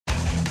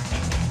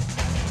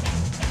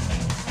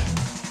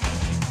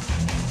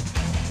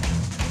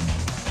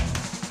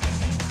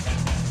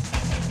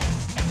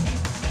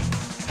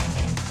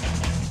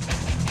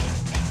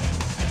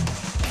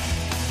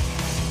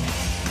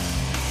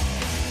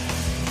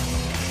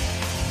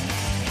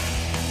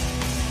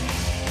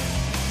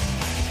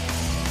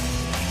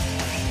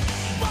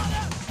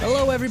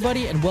Hello,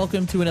 everybody, and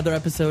welcome to another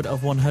episode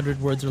of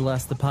 100 Words or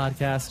Less, the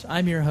podcast.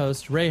 I'm your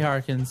host, Ray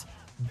Harkins,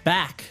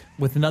 back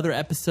with another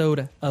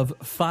episode of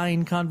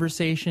fine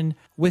conversation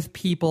with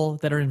people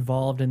that are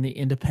involved in the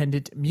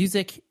independent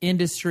music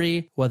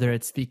industry, whether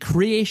it's the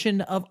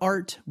creation of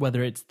art,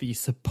 whether it's the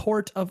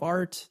support of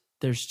art.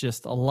 There's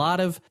just a lot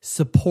of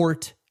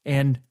support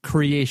and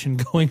creation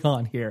going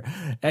on here.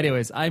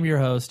 Anyways, I'm your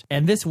host,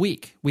 and this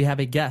week we have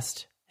a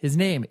guest. His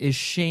name is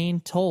Shane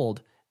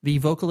Told, the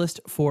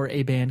vocalist for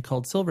a band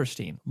called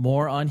Silverstein.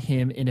 More on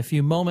him in a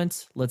few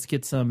moments. Let's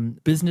get some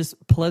business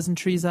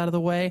pleasantries out of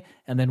the way,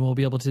 and then we'll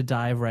be able to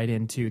dive right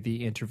into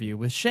the interview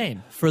with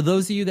Shane. For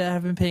those of you that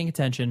have been paying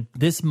attention,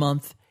 this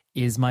month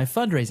is my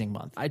fundraising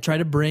month. I try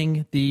to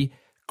bring the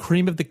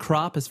cream of the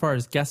crop as far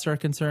as guests are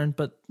concerned,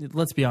 but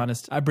let's be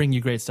honest, I bring you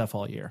great stuff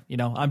all year.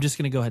 I'm just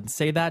going to go ahead and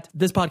say that.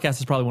 This podcast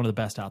is probably one of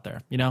the best out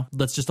there.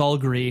 Let's just all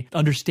agree,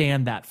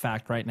 understand that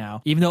fact right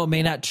now. Even though it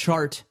may not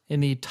chart in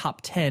the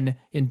top 10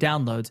 in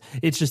downloads,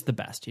 it's just the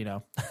best,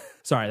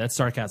 Sorry, that's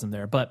sarcasm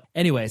there. But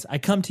anyways, I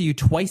come to you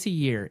twice a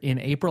year in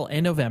April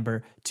and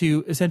November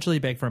to essentially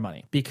beg for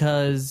money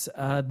because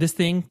this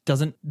thing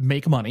doesn't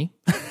make money.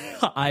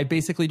 I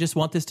basically just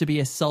want this to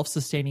be a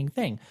self-sustaining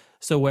thing.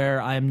 So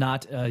where I'm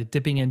not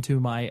dipping into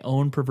my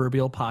own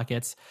proverbial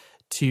pockets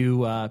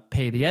to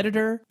pay the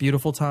editor,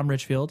 beautiful Tom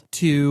Richfield,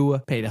 to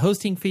pay the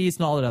hosting fees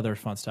and all that other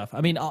fun stuff. I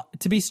mean,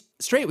 to be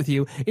straight with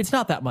you, it's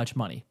not that much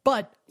money,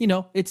 but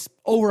it's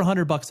over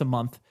 $100 a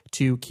month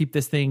to keep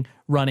this thing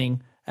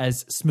running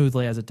as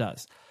smoothly as it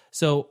does.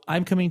 So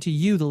I'm coming to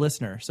you, the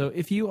listener. So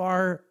if you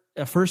are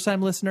a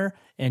first-time listener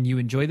and you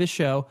enjoy this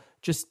show,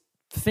 just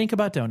think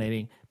about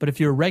donating. But if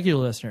you're a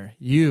regular listener,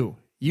 you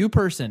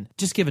person,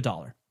 just give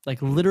 $1.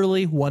 Like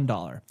literally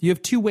 $1. You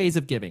have two ways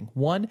of giving.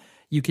 One,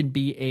 you can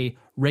be a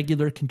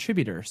regular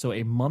contributor, so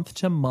a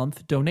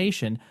month-to-month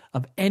donation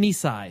of any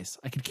size.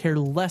 I could care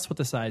less what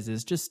the size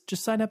is. Just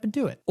sign up and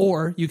do it.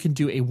 Or you can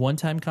do a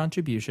one-time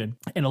contribution,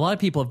 and a lot of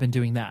people have been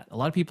doing that. A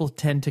lot of people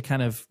tend to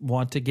kind of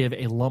want to give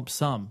a lump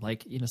sum.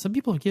 Like, some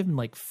people have given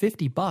like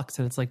 $50,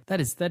 and it's like,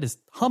 that is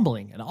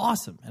humbling and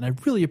awesome, and I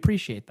really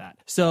appreciate that.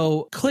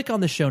 So click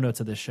on the show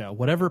notes of this show.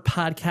 Whatever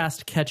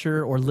podcast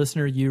catcher or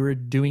listener you're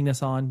doing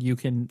this on, you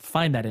can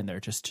find that in there.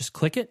 Just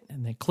click it,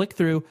 and then click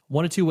through.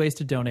 One or two ways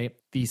to donate.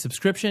 The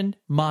subscription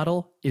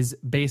model is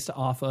based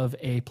off of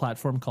a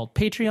platform called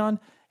Patreon,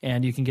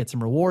 and you can get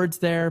some rewards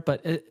there.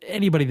 But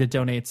anybody that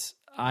donates,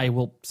 I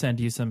will send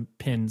you some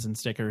pins and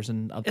stickers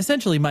and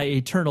essentially my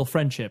eternal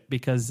friendship,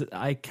 because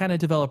I kind of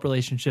develop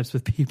relationships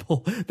with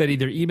people that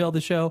either email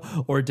the show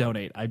or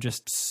donate. I'm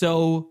just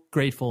so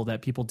grateful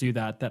that people do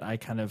that I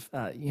kind of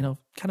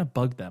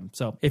bug them.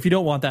 So if you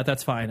don't want that,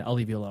 that's fine. I'll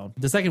leave you alone.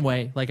 The second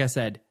way, like I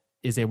said,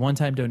 is a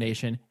one-time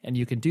donation, and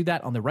you can do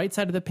that on the right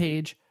side of the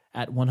page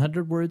at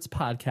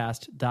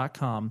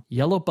 100wordspodcast.com.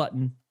 Yellow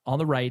button on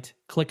the right,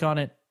 click on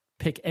it,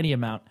 pick any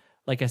amount.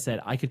 Like I said,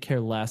 I could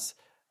care less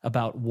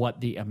about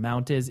what the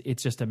amount is.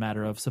 It's just a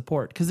matter of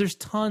support, because there's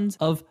tons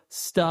of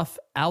stuff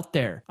out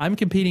there. I'm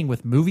competing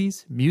with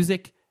movies,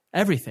 music,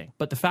 everything.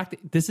 But the fact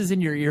that this is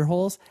in your ear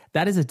holes,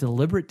 that is a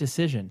deliberate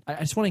decision. I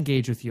just want to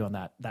engage with you on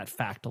that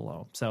fact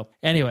alone. So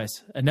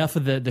anyways, enough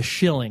of the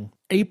shilling.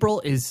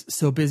 April is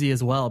so busy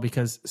as well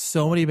because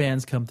so many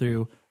bands come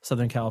through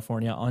Southern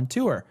California on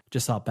tour.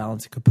 Just saw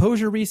Balance and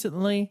Composure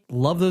recently.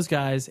 Love those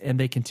guys, and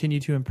they continue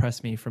to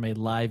impress me from a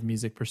live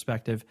music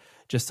perspective.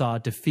 Just saw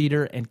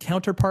Defeater and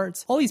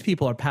Counterparts. All these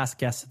people are past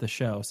guests of the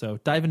show, so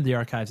dive into the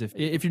archives.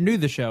 If you're new to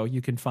the show,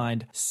 you can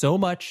find so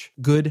much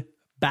good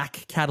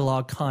back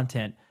catalog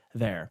content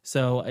there.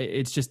 So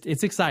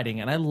it's exciting,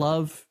 and I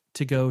love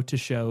to go to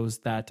shows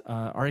that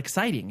are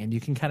exciting, and you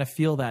can kind of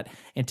feel that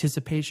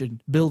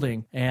anticipation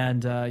building.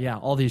 And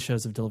all these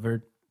shows have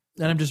delivered.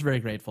 And I'm just very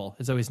grateful.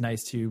 It's always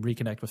nice to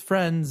reconnect with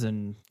friends,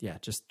 and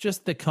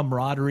just the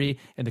camaraderie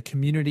and the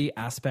community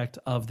aspect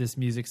of this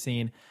music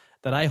scene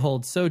that I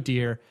hold so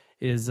dear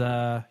is,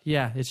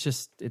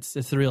 it's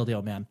the real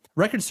deal, man.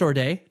 Record Store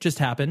Day just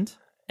happened,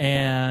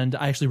 and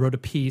I actually wrote a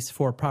piece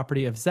for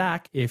Property of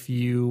Zach. If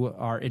you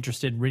are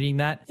interested in reading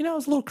that, I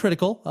was a little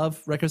critical of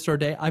Record Store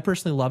Day. I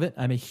personally love it.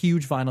 I'm a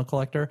huge vinyl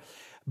collector.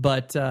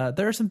 But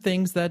there are some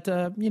things that,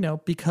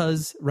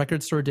 because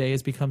Record Store Day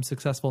has become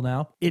successful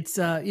now, it's,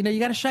 you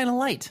got to shine a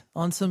light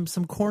on some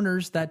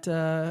corners that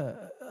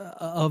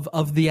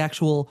of the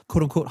actual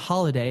quote unquote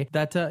holiday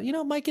that,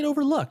 might get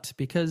overlooked,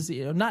 because,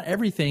 not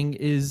everything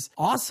is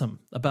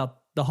awesome about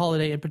the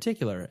holiday in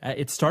particular.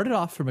 It started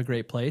off from a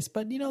great place,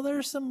 but there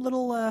are some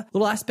little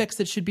aspects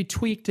that should be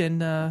tweaked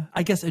and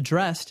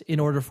addressed in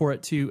order for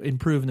it to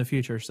improve in the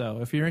future.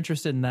 So if you're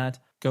interested in that,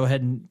 go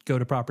ahead and go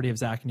to Property of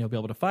Zach and you'll be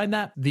able to find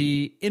that.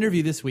 The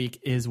interview this week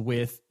is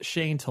with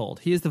Shane Told.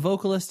 He is the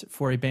vocalist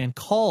for a band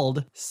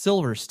called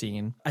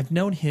Silverstein. I've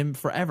known him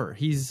forever.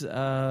 He's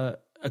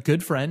a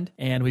good friend,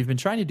 and we've been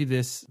trying to do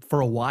this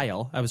for a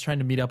while. I was trying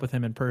to meet up with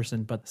him in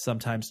person, but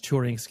sometimes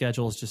touring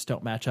schedules just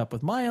don't match up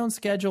with my own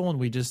schedule, and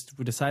we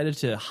decided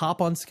to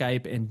hop on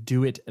Skype and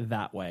do it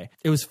that way.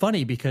 It was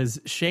funny because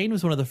Shane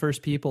was one of the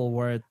first people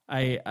where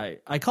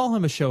I call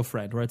him a show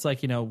friend, where it's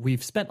like,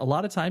 we've spent a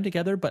lot of time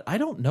together, but I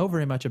don't know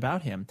very much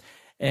about him.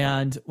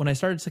 And when I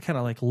started to kind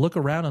of like look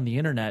around on the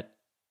internet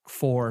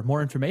for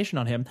more information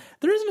on him,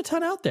 there isn't a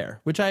ton out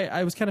there, which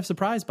I was kind of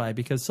surprised by,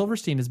 because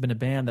Silverstein has been a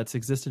band that's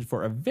existed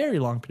for a very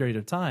long period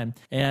of time,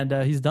 and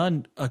he's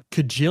done a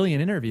cajillion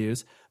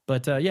interviews.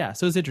 But so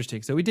it's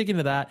interesting. So we dig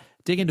into that,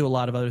 dig into a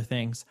lot of other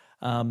things.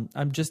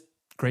 I'm just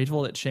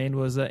grateful that Shane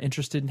was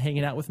interested in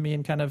hanging out with me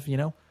and kind of,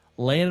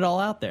 laying it all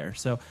out there.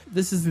 So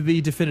this is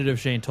the definitive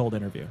Shane Told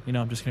interview.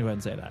 I'm just going to go ahead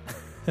and say that.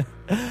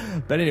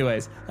 But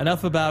anyways,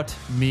 enough about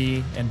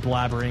me and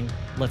blabbering.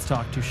 Let's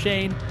talk to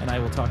Shane, and I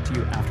will talk to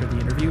you after the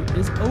interview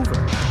is over.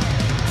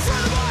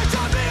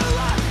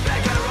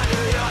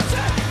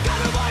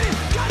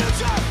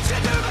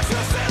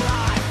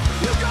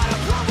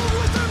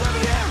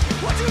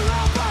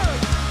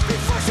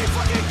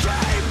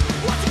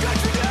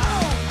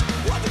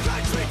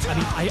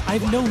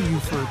 I've known you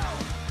for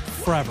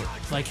forever.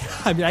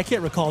 I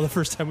can't recall the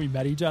first time we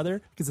met each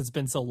other because it's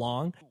been so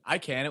long. I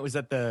can. It was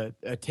at the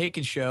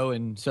Taken show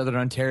in Southern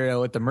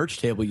Ontario at the merch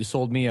table. You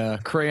sold me a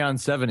crayon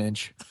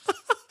 7-inch.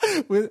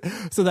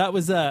 So that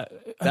was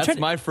that's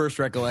my first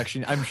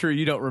recollection. I'm sure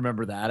you don't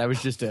remember that. I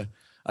was just a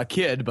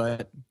kid,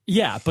 but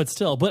yeah, but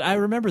still. But I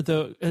remember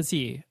though. Let's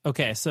see.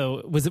 Okay,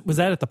 so was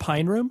that at the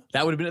Pine Room?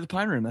 That would have been at the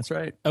Pine Room. That's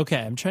right. Okay,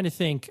 I'm trying to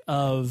think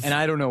of. And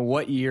I don't know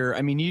what year.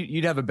 I mean,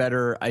 you'd have a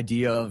better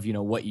idea of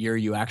what year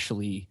you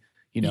actually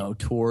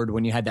toured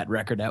when you had that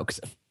record out.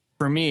 Because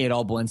for me, it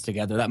all blends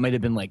together. That might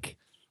have been like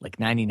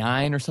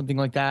 99 or something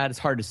like that. It's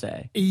hard to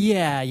say.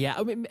 Yeah.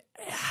 I mean,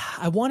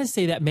 I want to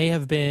say that may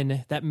have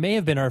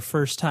been our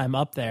first time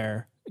up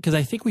there, because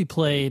I think we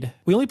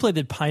only played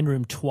the Pine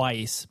Room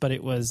twice, but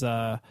it was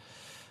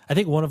I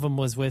think one of them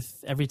was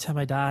with Every Time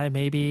I Die,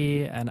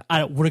 maybe, and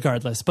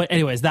regardless. But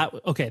anyways, that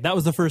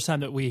was the first time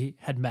that we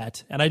had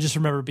met, and I just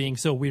remember being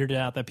so weirded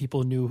out that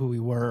people knew who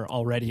we were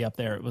already up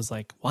there. It was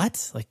like,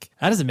 what? Like,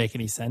 that doesn't make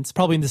any sense.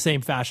 Probably in the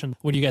same fashion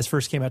when you guys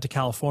first came out to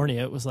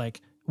California, it was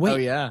like, wait, oh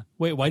yeah,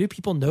 wait, why do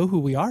people know who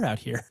we are out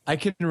here? I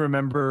can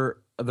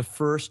remember the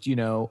first,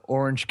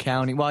 Orange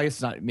County. Well, I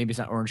guess maybe it's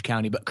not Orange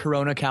County, but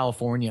Corona,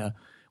 California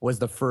was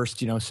the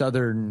first,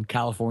 Southern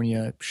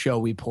California show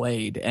we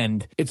played.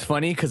 And it's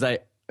funny because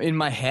in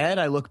my head,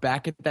 I look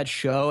back at that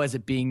show as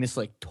it being this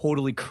like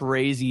totally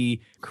crazy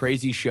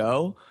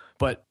show.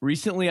 But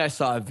recently I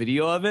saw a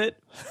video of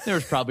it. There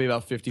was probably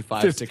about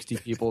 55, 60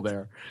 people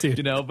there,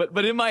 dude.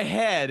 But in my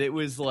head, it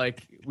was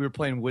like we were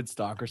playing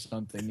Woodstock or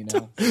something,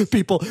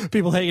 People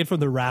hanging from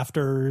the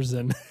rafters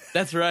and.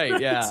 That's right,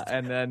 yeah.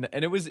 And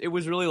it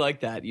was really like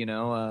that,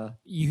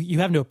 You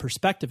have no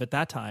perspective at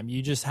that time.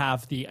 You just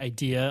have the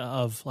idea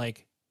of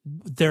like,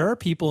 there are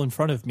people in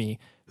front of me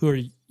who are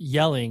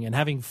yelling and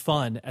having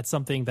fun at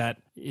something that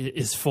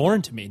is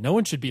foreign to me. No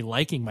one should be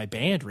liking my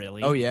band,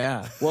 really. Oh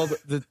yeah. Well,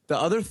 the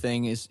other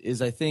thing is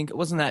I think it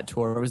wasn't that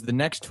tour. It was the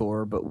next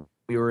tour, but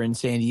we were in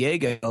San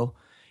Diego,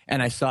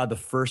 and I saw the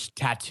first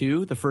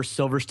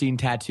Silverstein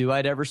tattoo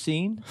I'd ever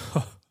seen.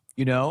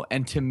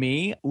 And to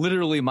me,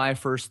 literally, my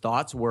first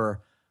thoughts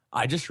were,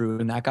 I just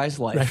ruined that guy's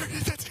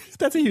life.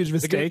 That's a huge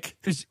mistake.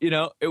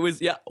 It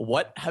was, yeah.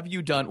 What have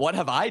you done? What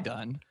have I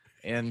done?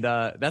 And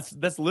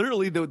that's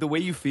literally the way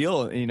you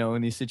feel,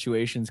 in these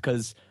situations.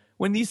 Because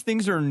when these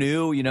things are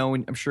new,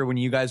 I'm sure when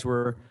you guys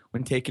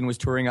when Taken was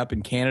touring up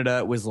in Canada,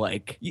 it was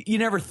like, you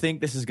never think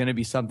this is going to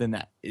be something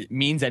that it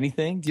means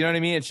anything. Do you know what I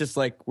mean? It's just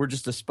like, we're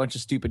just a bunch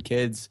of stupid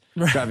kids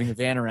driving a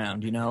van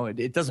around,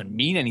 It doesn't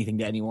mean anything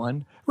to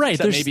anyone. Right.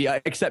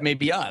 Except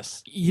maybe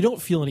us. You don't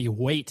feel any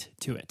weight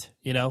to it,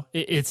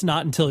 It's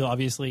not until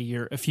obviously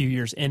you're a few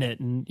years in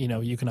it and,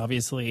 you can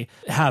obviously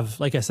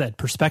have, like I said,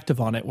 perspective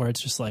on it where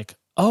it's just like,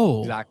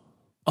 oh, exactly.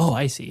 Oh,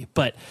 I see.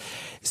 But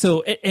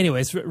so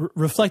anyways,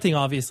 reflecting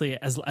obviously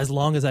as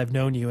long as I've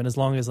known you and as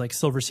long as like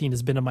Silverstein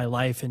has been in my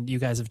life and you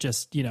guys have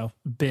just,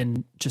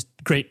 been just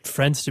great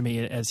friends to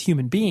me as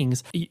human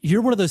beings,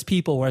 you're one of those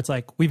people where it's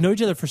like, we've known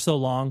each other for so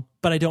long,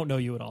 but I don't know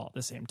you at all at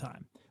the same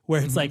time.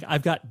 Where it's like,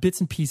 I've got bits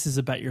and pieces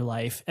about your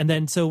life. And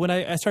then, so when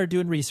I started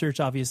doing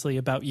research, obviously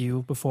about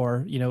you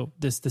before,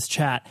 this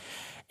chat,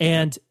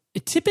 and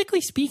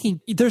typically speaking,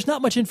 there's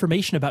not much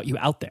information about you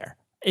out there.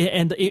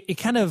 And it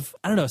kind of,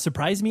 I don't know,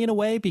 surprised me in a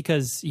way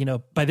because,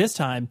 by this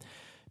time,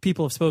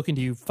 people have spoken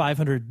to you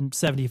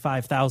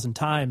 575,000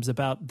 times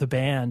about the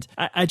band.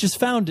 I just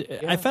found,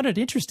 I found it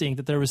interesting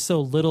that there was so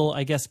little,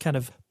 I guess, kind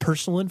of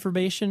personal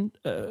information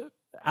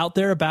out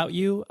there about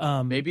you.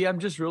 Maybe I'm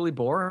just really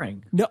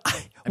boring. No,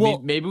 I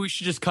mean, maybe we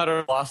should just cut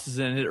our losses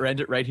and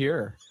end it right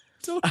here.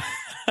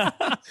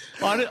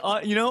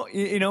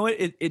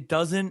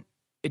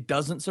 It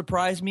doesn't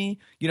surprise me.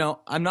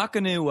 I'm not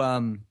going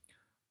to.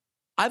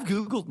 I've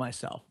Googled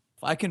myself.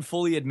 I can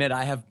fully admit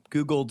I have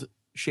Googled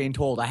Shane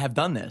Told. I have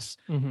done this.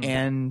 Mm-hmm.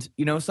 And,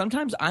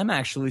 sometimes I'm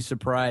actually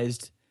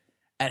surprised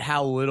at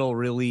how little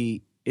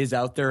really is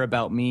out there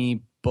about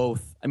me,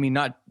 both, I mean,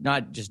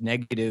 not just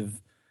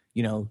negative,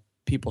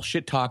 people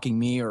shit talking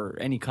me or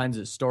any kinds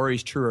of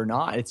stories, true or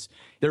not.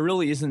 There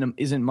really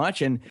isn't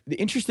much. And the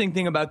interesting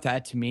thing about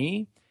that to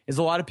me is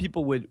a lot of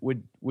people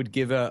would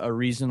give a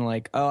reason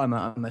like, oh, I'm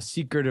a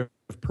secretive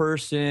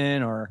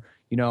person, or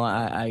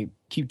I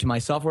keep to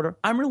myself or whatever.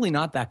 I'm really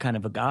not that kind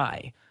of a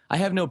guy. I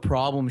have no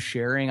problem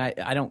sharing.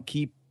 I don't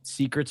keep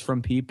secrets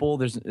from people.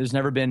 There's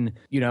never been,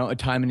 a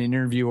time in an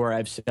interview where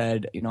I've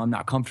said, I'm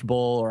not comfortable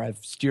or I've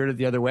steered it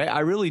the other way. I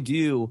really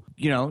do,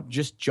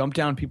 just jump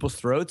down people's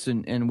throats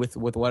and with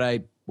what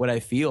I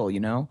feel,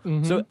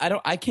 Mm-hmm. So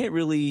I can't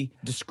really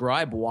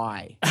describe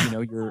why,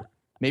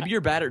 maybe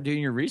you're bad at doing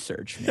your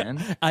research, man.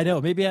 I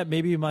know.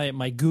 Maybe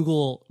my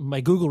Google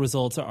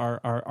results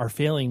are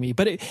failing me,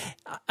 but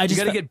I just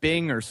got to get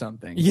Bing or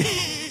something.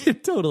 Yeah,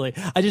 totally.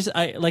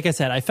 Like I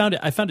said, I found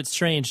it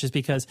strange just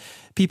because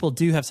people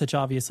do have such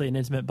obviously an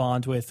intimate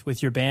bond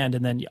with your band,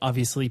 and then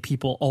obviously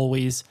people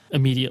always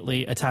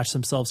immediately attach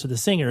themselves to the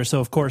singer.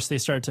 So of course they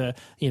start to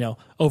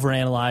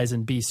overanalyze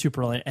and be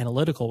super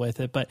analytical with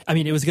it. But I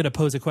mean, it was going to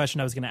pose a question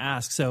I was going to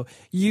ask. So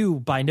you,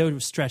 by no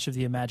stretch of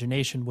the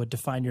imagination, would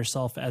define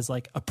yourself as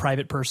like a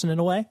private person in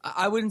a way?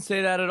 I wouldn't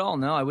say that at all.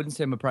 No, I wouldn't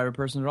say I'm a private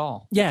person at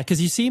all. Yeah,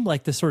 because you seem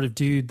like the sort of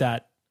dude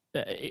that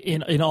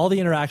in all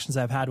the interactions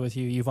I've had with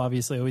you, you've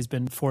obviously always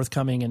been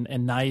forthcoming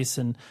and nice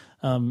and,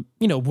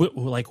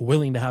 like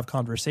willing to have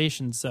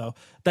conversations. So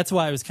that's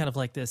why I was kind of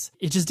like this.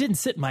 It just didn't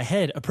sit in my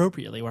head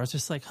appropriately, where I was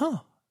just like,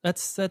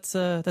 that's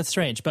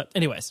strange. But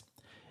anyways,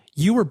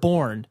 you were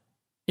born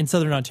in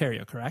Southern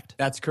Ontario, correct?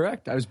 That's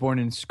correct. I was born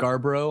in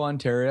Scarborough,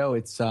 Ontario.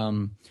 It's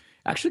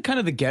actually kind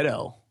of the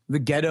ghetto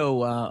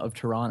of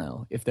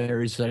Toronto, if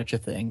there is such a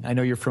thing. I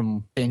know you're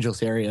from Los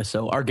Angeles area,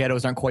 so our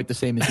ghettos aren't quite the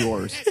same as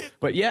yours.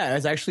 But yeah,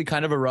 it's actually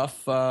kind of a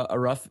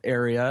rough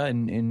area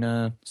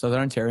in Southern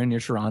Ontario near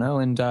Toronto.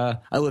 And I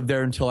lived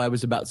there until I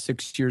was about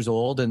 6 years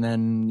old. And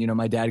then,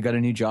 my dad got a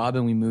new job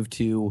and we moved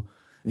to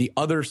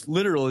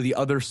literally the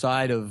other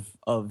side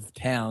of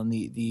town,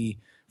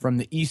 from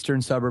the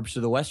eastern suburbs to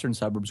the western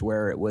suburbs,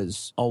 where it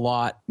was a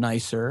lot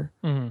nicer,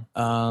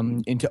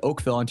 into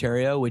Oakville,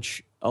 Ontario,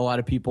 which a lot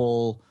of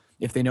people,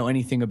 if they know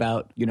anything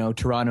about,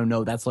 Toronto,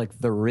 know that's like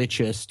the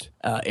richest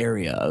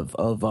area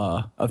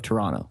of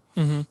Toronto.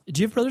 Mm-hmm.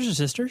 Do you have brothers or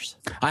sisters?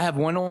 I have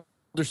one older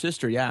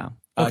sister, yeah.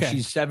 Okay.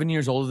 She's 7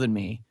 years older than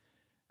me.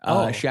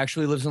 She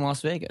actually lives in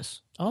Las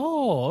Vegas.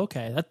 Oh,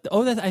 okay.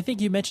 I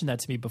think you mentioned that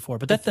to me before,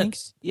 but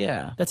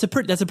yeah, that's a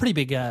pretty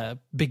big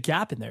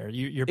gap in there.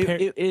 Your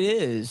parents. It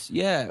is,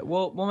 yeah.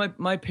 Well,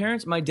 my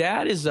parents. My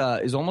dad is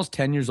almost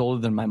 10 years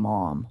older than my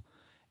mom,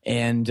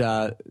 and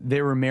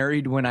they were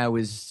married when I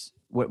was.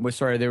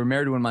 They were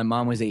married when my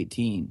mom was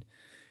 18.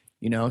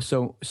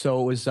 So it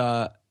was.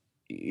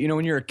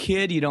 When you're a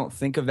kid, you don't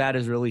think of that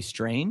as really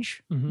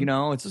strange.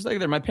 Mm-hmm. It's just like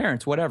they're my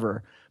parents,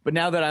 whatever. But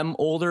now that I'm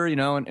older,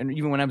 and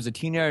even when I was a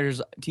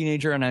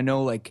teenager, and I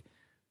know like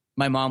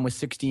my mom was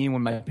 16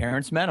 when my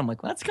parents met, I'm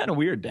like, well, that's kind of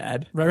weird,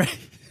 Dad. Right.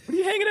 What are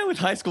you hanging out with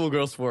high school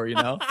girls for?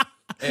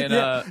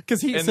 And because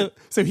he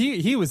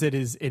was at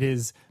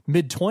his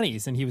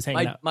mid-20s and he was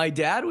hanging out. My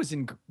dad was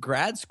in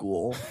grad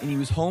school and he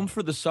was home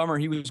for the summer.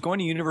 He was going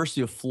to University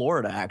of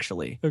Florida,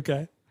 actually.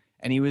 Okay.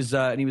 And he was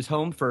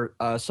home for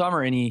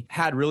summer, and he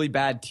had really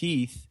bad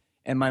teeth.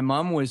 And my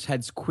mom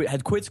had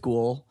quit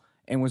school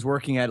and was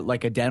working at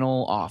like a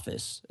dental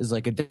office as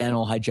like a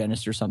dental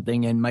hygienist or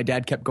something. And my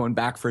dad kept going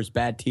back for his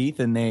bad teeth,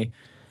 and they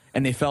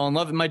fell in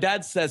love. And my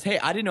dad says, "Hey,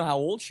 I didn't know how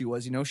old she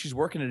was. She's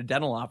working at a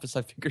dental office.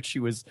 I figured she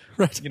was,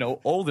 right.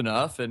 Old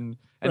enough, and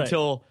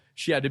until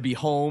she had to be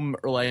home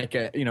like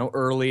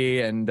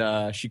early,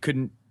 and she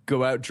couldn't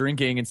go out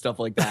drinking and stuff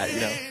like that,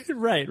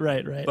 Right.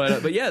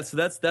 But yeah, so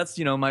that's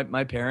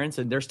my parents,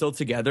 and they're still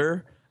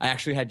together. I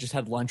actually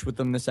had lunch with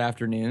them this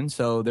afternoon,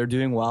 so they're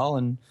doing well.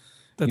 And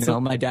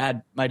my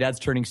dad's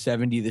turning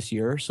 70 this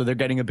year, so they're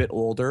getting a bit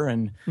older.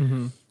 And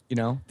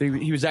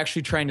he was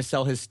actually trying to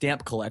sell his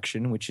stamp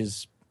collection, which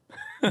is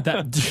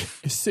that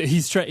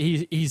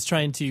he's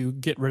trying to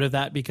get rid of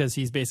that because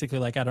he's basically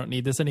like, I don't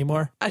need this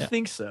anymore. I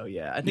think so.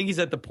 Yeah, I think he's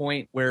at the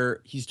point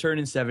where he's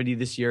turning 70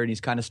 this year, and he's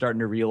kind of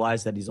starting to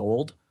realize that he's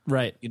old.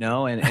 Right. And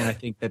I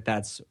think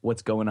that's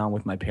what's going on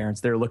with my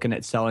parents. They're looking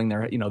at selling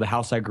their, the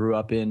house I grew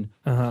up in.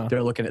 Uh-huh.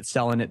 They're looking at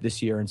selling it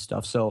this year and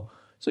stuff. So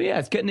yeah,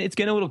 it's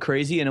getting a little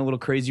crazy, and a little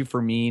crazy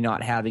for me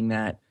not having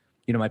that,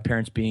 my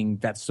parents being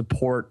that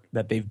support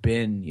that they've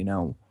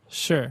been,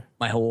 sure,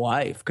 my whole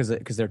life,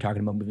 because they're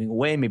talking about moving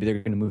away. Maybe they're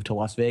going to move to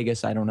Las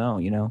Vegas. I don't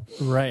know.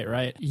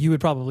 Right. You would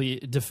probably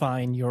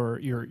define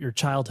your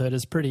childhood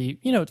as pretty,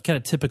 kind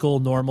of typical,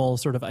 normal,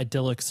 sort of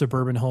idyllic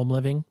suburban home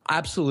living.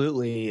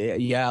 Absolutely,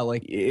 yeah.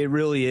 Like it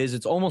really is.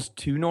 It's almost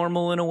too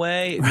normal in a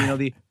way.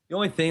 The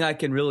only thing I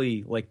can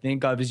really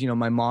think of is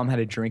my mom had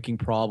a drinking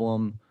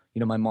problem.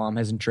 My mom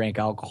hasn't drank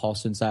alcohol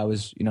since I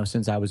was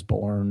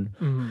born.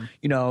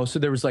 Mm-hmm. So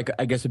there was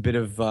I guess a bit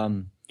of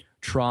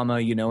trauma,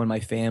 in my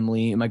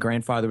family. And my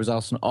grandfather was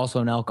also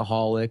an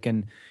alcoholic,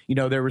 and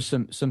there was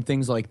some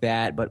things like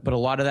that. But a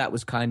lot of that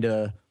was kind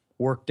of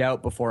worked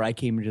out before I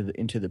came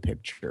into the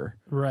picture.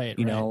 Right.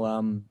 You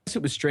know,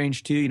 it was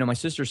strange too. You know, my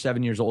sister's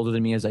 7 years older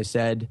than me, as I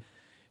said.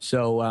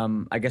 So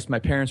I guess my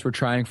parents were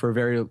trying for a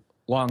very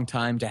long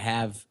time to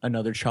have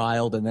another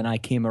child, and then I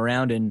came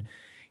around. And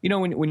you know,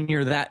 when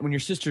your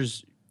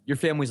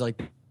family's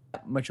like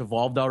that much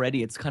evolved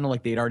already, it's kind of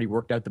like they'd already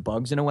worked out the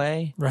bugs in a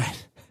way.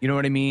 Right. You know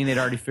what I mean? They'd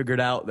already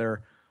figured out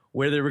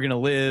where they were going to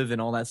live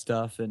and all that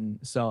stuff. And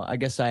so I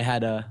guess I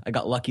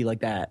got lucky like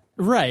that.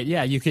 Right.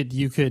 Yeah. You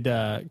could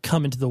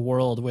come into the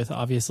world with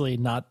obviously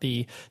not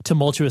the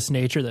tumultuous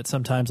nature that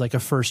sometimes like a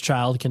first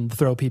child can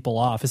throw people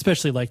off,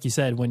 especially like you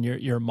said, when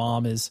your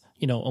mom is,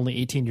 you know, only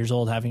 18 years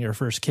old having her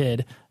first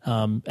kid.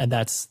 And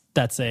that's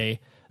a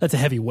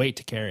heavy weight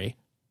to carry.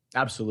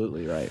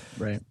 Absolutely. Right.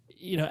 Right.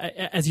 You know,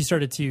 as you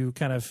started to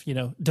kind of, you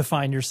know,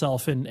 define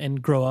yourself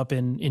and grow up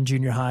in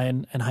junior high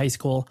and high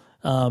school,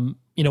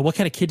 you know, what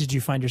kind of kid did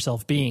you find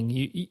yourself being?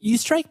 You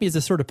strike me as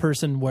the sort of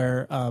person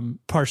where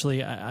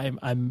partially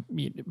I'm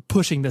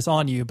pushing this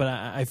on you, but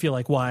I feel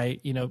like why,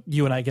 you know,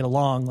 you and I get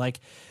along, like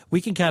we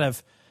can kind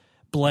of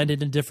blend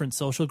into different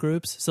social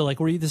groups. So like,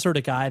 were you the sort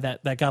of guy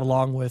that got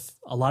along with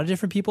a lot of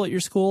different people at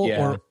your school?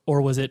 Yeah.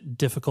 Or was it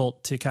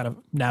difficult to kind of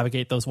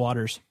navigate those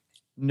waters?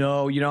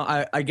 No, you know,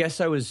 I guess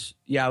I was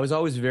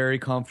always very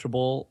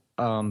comfortable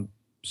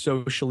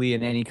socially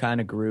in any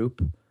kind of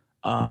group.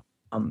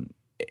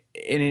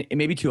 And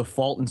maybe to a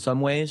fault in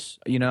some ways,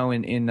 you know,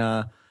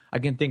 I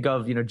can think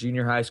of, you know,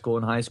 junior high school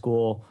and high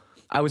school,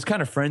 I was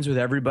kind of friends with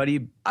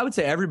everybody. I would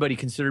say everybody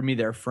considered me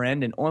their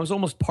friend, and I was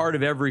almost part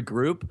of every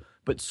group,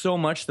 but so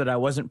much that I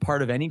wasn't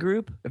part of any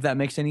group, if that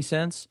makes any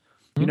sense.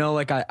 Mm-hmm. You know,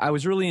 like I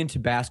was really into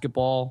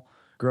basketball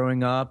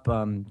growing up.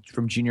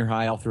 From junior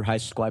high all through high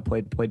school, I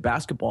played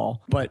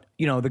basketball. But,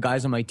 you know, the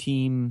guys on my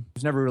team, I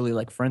was never really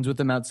like friends with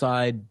them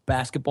outside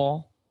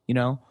basketball, you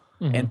know?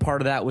 Mm-hmm. And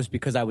part of that was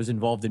because I was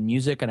involved in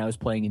music and I was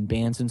playing in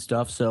bands and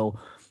stuff. So,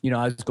 you know,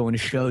 I was going to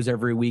shows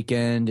every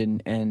weekend,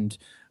 and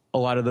a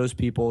lot of those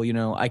people, you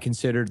know, I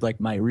considered like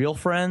my real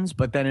friends,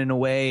 but then in a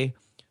way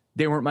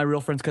they weren't my real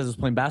friends because I was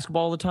playing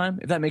basketball all the time,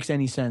 if that makes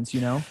any sense,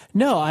 you know?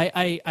 No,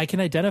 I can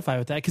identify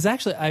with that, because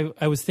actually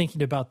I was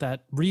thinking about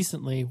that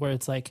recently, where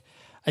it's like,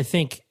 I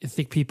think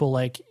people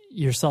like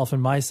yourself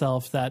and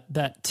myself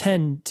that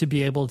tend to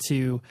be able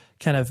to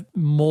kind of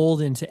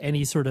mold into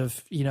any sort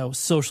of, you know,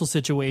 social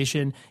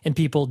situation, and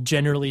people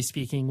generally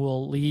speaking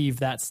will leave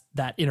that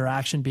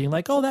interaction being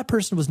like, oh, that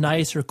person was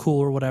nice or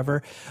cool or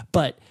whatever,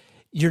 but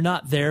you're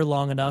not there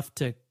long enough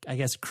to, I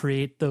guess,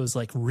 create those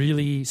like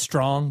really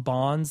strong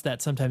bonds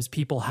that sometimes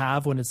people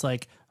have when it's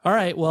like, all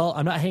right, well,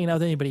 I'm not hanging out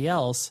with anybody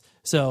else.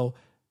 So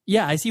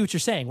yeah, I see what you're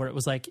saying, where it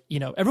was like, you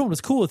know, everyone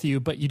was cool with you,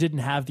 but you didn't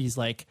have these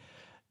like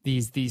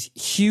these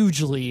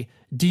hugely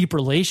deep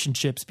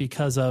relationships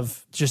because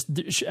of just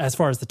as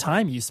far as the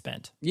time you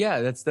spent.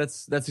 Yeah,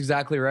 that's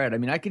exactly right. I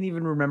mean, I can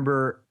even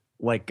remember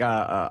like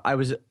I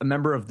was a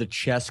member of the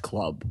chess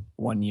club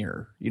one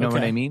year. You know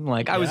what I mean?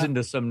 Like I was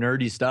into some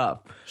nerdy stuff,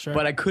 sure,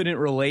 but I couldn't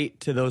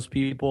relate to those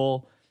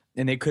people,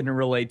 and they couldn't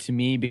relate to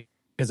me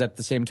because at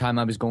the same time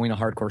I was going to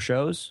hardcore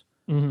shows.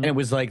 Mm-hmm. And it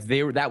was like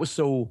that was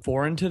so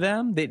foreign to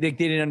them. They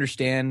didn't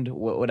understand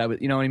what I was,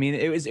 you know what I mean?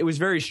 It was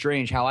very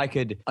strange how I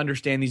could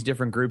understand these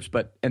different groups,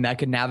 and I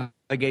could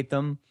navigate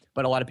them.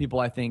 But a lot of people,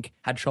 I think,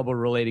 had trouble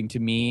relating to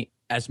me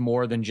as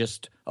more than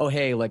just, oh,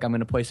 hey, like I'm going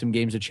to play some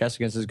games of chess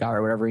against this guy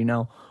or whatever, you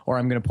know, or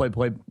I'm going to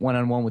play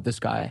one-on-one with this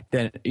guy.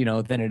 Then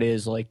it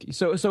is like,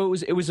 so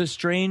it was a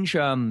strange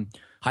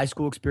high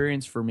school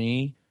experience for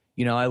me.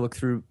 You know, I look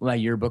through my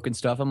yearbook and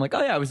stuff. I'm like,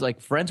 oh yeah, I was like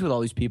friends with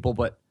all these people,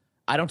 but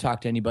I don't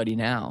talk to anybody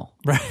now.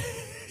 Right.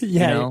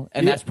 Yeah. You know?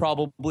 And that's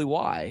probably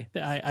why.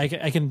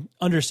 I can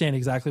understand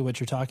exactly what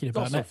you're talking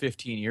about. It's also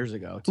 15 years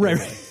ago, too.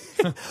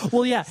 Right.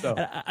 Well, yeah. So.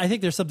 I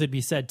think there's something to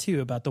be said,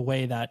 too, about the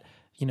way that,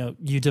 you know,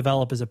 you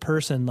develop as a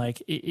person.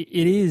 Like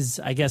it is,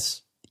 I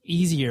guess,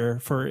 easier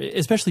for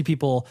especially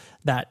people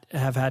that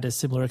have had a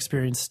similar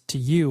experience to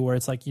you, where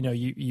it's like, you know,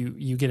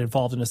 you get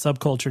involved in a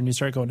subculture and you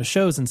start going to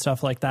shows and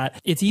stuff like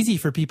that. It's easy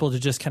for people to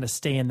just kind of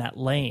stay in that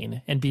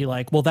lane and be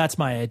like, well, that's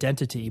my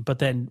identity. But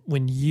then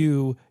when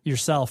you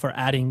yourself are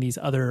adding these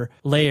other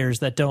layers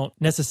that don't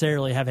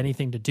necessarily have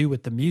anything to do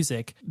with the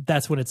music,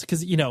 that's when it's,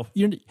 because, you know,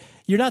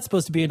 you're not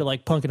supposed to be into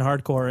like punk and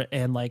hardcore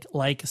and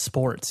like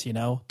sports, you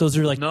know, those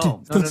are like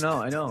no,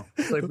 I know.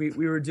 It's like we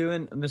were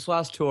doing this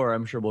last tour,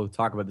 I'm sure we'll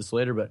talk about this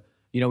later, but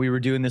you know, we were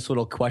doing this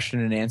little question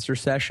and answer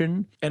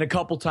session, and a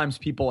couple times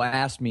people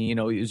asked me, you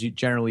know, it was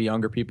generally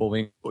younger people,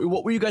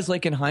 what were you guys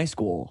like in high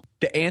school?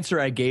 The answer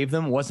I gave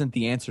them wasn't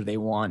the answer they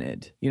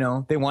wanted. You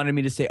know, they wanted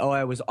me to say, oh,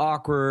 I was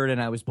awkward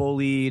and I was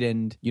bullied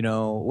and, you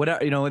know,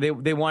 whatever, you know,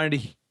 they wanted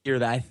to hear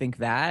that I think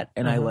that,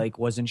 and I like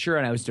wasn't sure,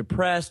 and I was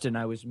depressed, and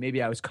I was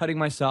cutting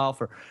myself,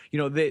 or, you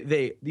know,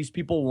 these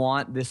people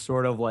want this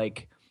sort of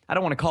like, I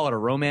don't want to call it a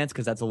romance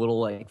because that's a little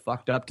like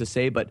fucked up to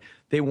say, but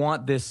they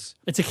want this.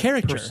 It's a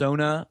character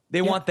persona.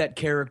 They want that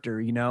character,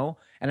 you know?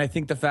 And I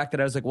think the fact that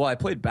I was like, well, I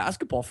played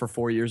basketball for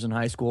 4 years in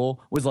high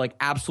school was like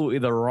absolutely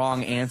the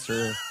wrong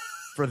answer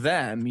for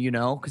them, you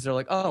know, because they're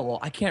like, oh, well,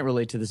 I can't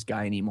relate to this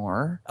guy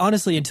anymore.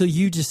 Honestly, until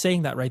you just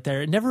saying that right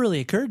there, it never really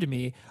occurred to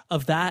me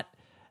of that,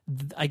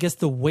 I guess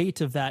the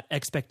weight of that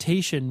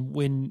expectation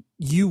when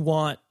you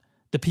want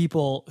the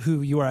people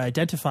who you are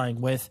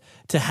identifying with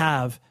to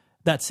have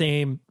that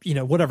same, you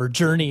know, whatever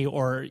journey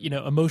or, you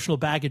know, emotional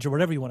baggage or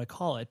whatever you want to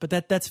call it.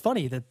 But that's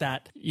funny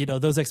that, you know,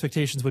 those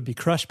expectations would be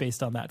crushed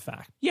based on that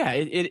fact. Yeah,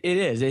 it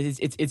is.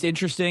 It's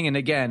interesting. And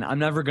again, I'm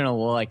never going to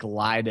like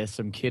lie to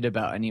some kid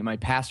about any of my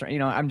past, you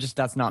know,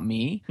 that's not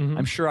me. Mm-hmm.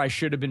 I'm sure I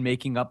should have been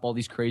making up all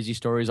these crazy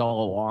stories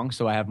all along.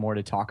 So I have more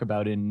to talk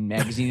about in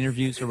magazine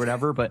interviews or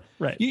whatever. But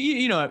right.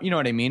 you know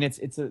what I mean?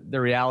 It's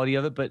the reality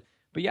of it. But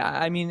yeah,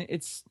 I mean,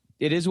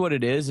 it is what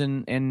it is,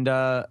 and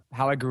how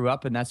I grew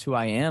up, and that's who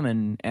I am,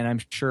 and I'm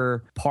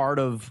sure part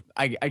of,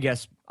 I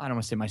guess, I don't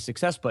want to say my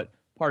success, but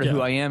part of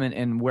who I am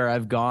and where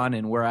I've gone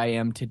and where I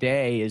am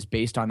today is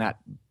based on that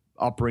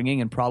upbringing,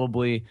 and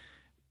probably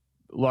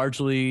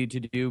largely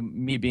to do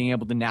me being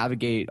able to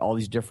navigate all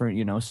these different,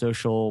 you know,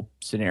 social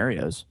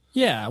scenarios.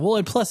 Yeah, well,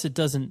 and plus it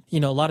doesn't, you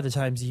know, a lot of the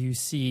times you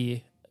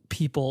see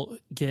people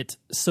get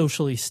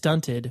socially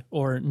stunted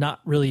or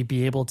not really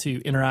be able to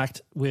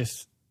interact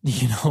with,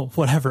 you know,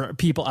 whatever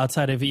people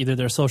outside of either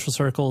their social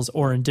circles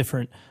or in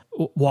different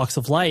walks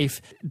of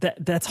life.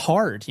 That's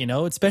hard, you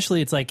know,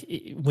 especially it's like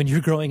when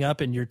you're growing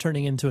up and you're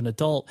turning into an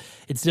adult,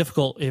 it's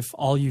difficult if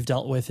all you've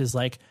dealt with is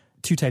like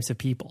two types of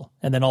people.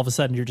 And then all of a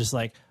sudden you're just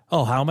like,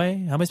 oh, how am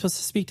I supposed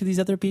to speak to these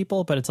other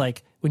people? But it's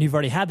like when you've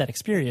already had that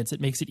experience,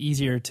 it makes it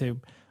easier to,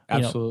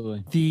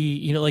 absolutely.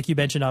 You know, like you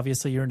mentioned,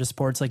 obviously you're into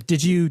sports. Like,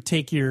 did you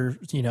take your,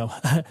 you know,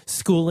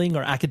 schooling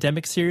or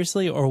academics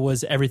seriously, or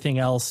was everything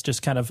else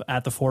just kind of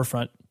at the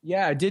forefront?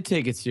 Yeah, I did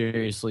take it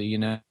seriously. You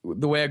know,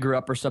 the way I grew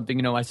up or something,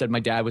 you know, I said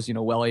my dad was, you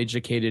know,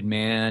 well-educated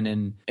man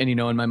and, you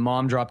know, and my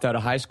mom dropped out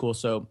of high school.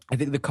 So I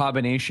think the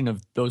combination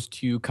of those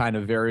two kind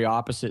of very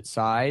opposite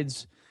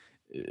sides,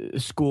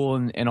 school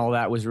and all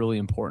that was really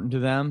important to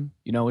them.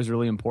 You know, it was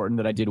really important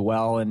that I did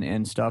well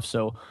and stuff.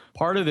 So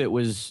part of it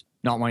was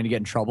not wanting to get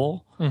in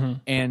trouble. Mm-hmm.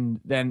 And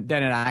then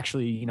it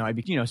actually, you know,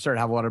 started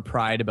to have a lot of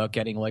pride about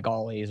getting like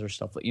all A's or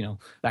stuff, you know,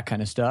 that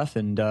kind of stuff.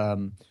 And,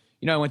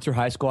 you know, I went through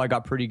high school, I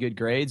got pretty good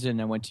grades,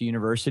 and I went to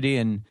university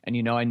and,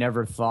 you know, I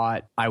never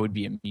thought I would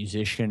be a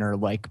musician or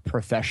like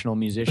professional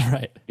musician,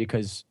 right?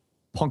 Because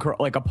a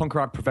punk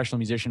rock professional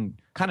musician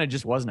kind of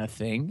just wasn't a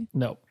thing.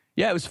 No.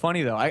 Yeah. It was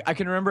funny though. I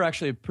can remember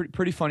actually a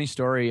pretty funny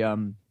story.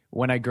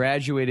 When I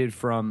graduated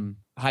from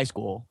high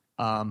school,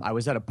 I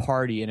was at a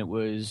party and it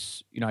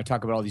was, you know, I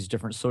talk about all these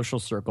different social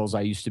circles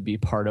I used to be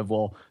part of.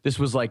 Well, this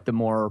was like the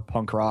more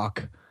punk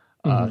rock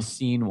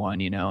scene one,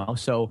 you know.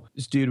 So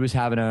this dude was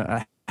having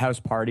a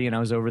house party and I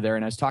was over there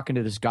and I was talking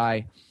to this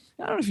guy.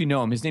 I don't know if you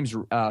know him. His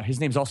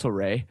name's also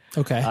Ray.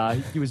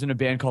 Okay. He was in a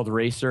band called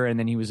Racer, and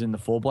then he was in the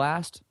Full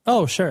Blast.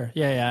 Oh, sure.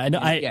 Yeah. I know.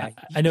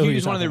 I know. He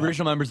was one of the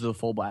original members of the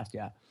Full Blast.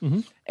 Yeah. Mm-hmm.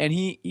 And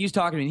he was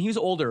talking to me. And he was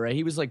older, right?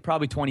 He was like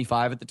probably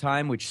 25 at the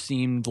time, which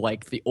seemed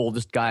like the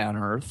oldest guy on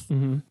earth.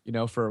 Mm-hmm. You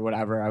know, for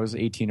whatever, I was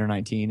 18 or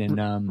 19,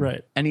 and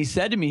right. And he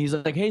said to me, he's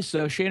like, "Hey,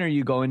 so Shane, are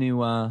you going to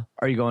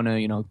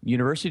you know,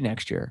 university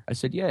next year?" I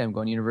said, "Yeah, I'm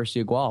going to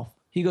University of Guelph."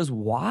 He goes,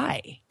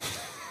 "Why?"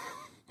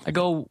 I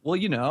go, "Well,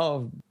 you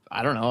know,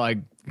 I don't know. I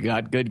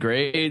got good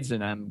grades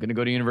and I'm going to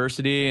go to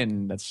university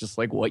and that's just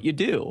like what you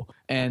do."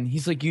 And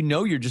he's like, "You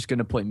know, you're just going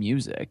to play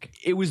music."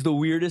 It was the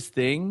weirdest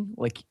thing.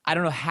 Like, I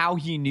don't know how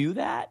he knew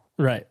that.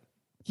 Right.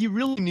 He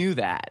really knew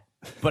that,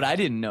 but I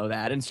didn't know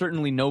that. And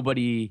certainly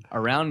nobody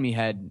around me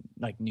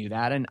knew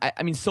that. And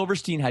I mean,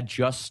 Silverstein had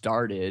just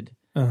started.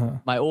 Uh-huh.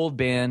 My old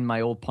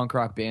punk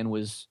rock band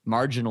was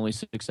marginally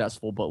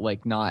successful, but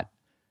like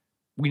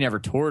we never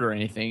toured or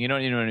anything. You know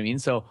what I mean?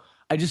 So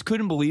I just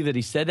couldn't believe that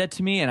he said that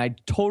to me, and I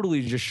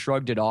totally just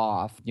shrugged it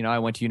off. You know, I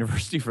went to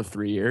university for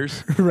 3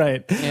 years.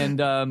 Right.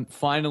 And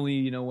finally,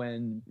 you know,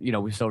 when, you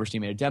know, Silverstein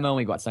made a demo, and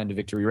we got signed to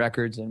Victory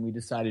Records, and we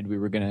decided we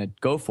were going to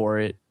go for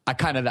it. I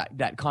kind of,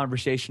 that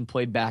conversation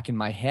played back in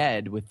my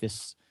head with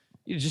this,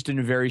 you know, just in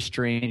a very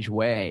strange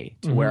way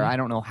to where I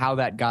don't know how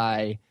that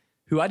guy,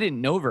 who I didn't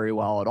know very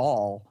well at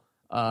all,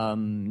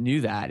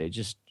 knew that.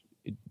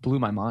 It blew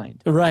my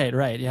mind.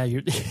 Right. Yeah,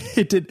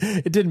 it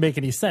didn't make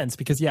any sense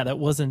because that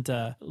wasn't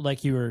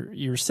like you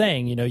were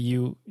saying. You know,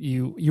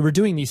 you were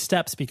doing these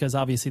steps because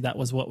obviously that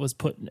was what was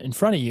put in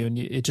front of you, and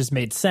it just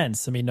made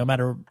sense. I mean, no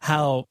matter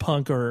how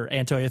punk or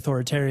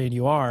anti-authoritarian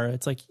you are,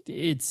 it's like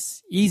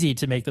it's easy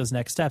to make those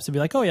next steps and be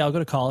like, oh yeah, I'll go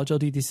to college, I'll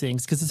do these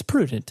things because it's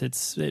prudent.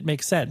 It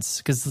makes sense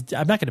because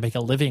I'm not going to make a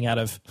living out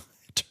of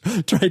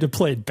trying to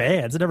play in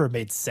bands. It never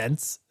made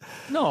sense.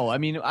 No, I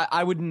mean,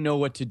 I wouldn't know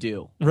what to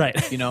do.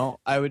 Right. You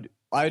know, I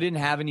didn't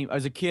have any,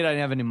 as a kid, I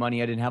didn't have any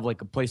money. I didn't have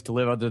like a place to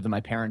live other than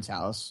my parents'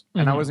 house.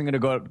 And I wasn't going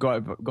to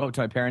go up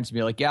to my parents and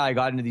be like, yeah, I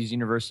got into these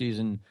universities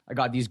and I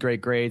got these great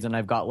grades and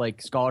I've got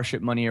like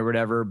scholarship money or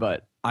whatever,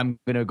 but I'm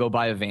going to go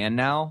buy a van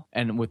now.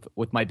 And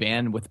with my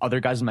band, with other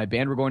guys in my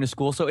band, we're going to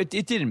school. So it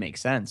didn't make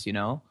sense, you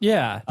know?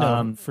 Yeah,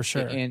 no, for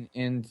sure.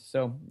 And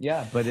so,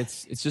 yeah, but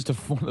it's just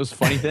one of those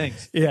funny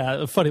things.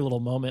 Yeah, a funny little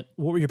moment.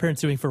 What were your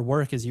parents doing for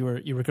work as you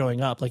were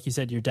growing up? Like you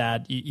said, your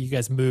dad, you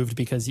guys moved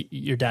because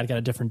your dad got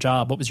a different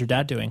job. What was your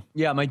dad doing?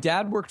 Yeah, my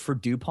dad worked for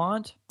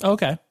DuPont.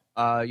 Okay.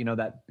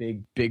 That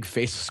big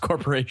faceless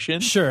corporation.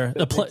 Sure.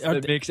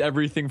 That makes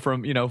everything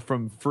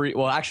from free.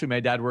 Well, actually, my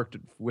dad worked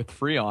with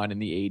Freon in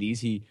the 80s.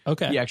 He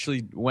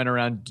actually went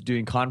around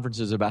doing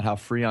conferences about how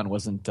Freon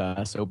wasn't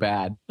so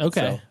bad.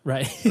 Okay. So,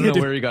 right. I don't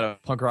know where he got a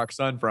punk rock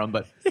son from,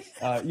 but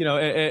so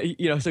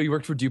he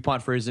worked for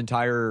DuPont for his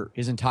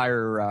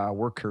entire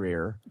work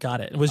career.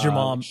 Got it. Was your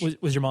mom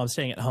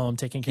staying at home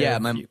taking care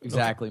of you?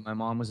 Exactly. Okay. My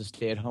mom was a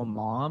stay-at-home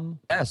mom.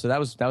 Yeah, so that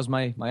was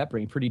my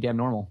upbringing. Pretty damn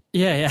normal.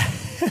 Yeah.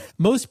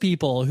 Most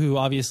people who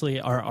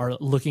obviously are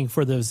looking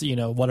for those,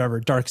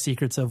 whatever dark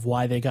secrets of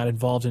why they got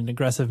involved in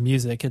aggressive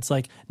music, it's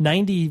like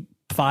 95%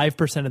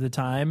 of the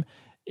time,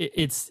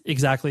 it's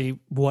exactly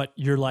what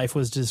your life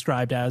was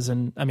described as.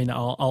 And I mean,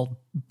 I'll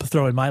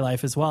throw in my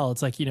life as well.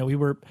 It's like, we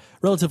were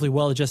relatively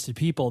well-adjusted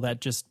people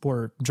that just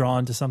were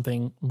drawn to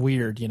something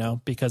weird,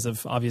 because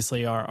of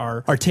obviously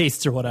our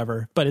tastes or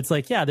whatever. But it's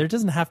like, yeah, there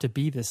doesn't have to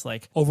be this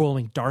like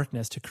overwhelming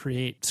darkness to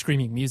create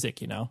screaming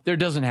music, There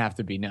doesn't have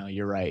to be. No,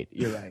 you're right.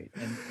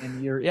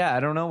 And I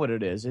don't know what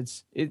it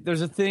is.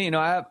 There's a thing,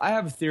 I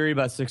have a theory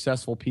about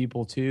successful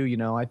people too.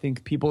 I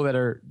think people that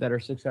are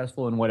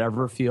successful in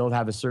whatever field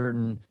have a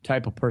certain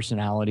type of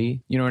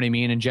personality, you know what I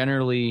mean? And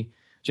generally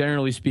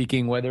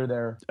speaking, whether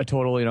they're a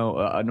total,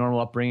 a normal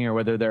upbringing or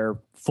whether they're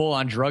full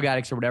on drug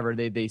addicts or whatever,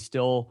 they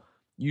still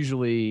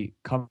usually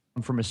come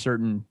from a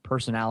certain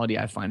personality.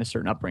 I find a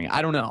certain upbringing.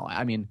 I don't know.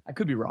 I mean, I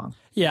could be wrong.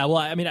 Yeah. Well,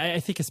 I mean, I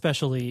think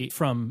especially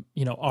from,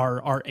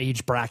 our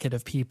age bracket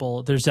of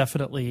people, there's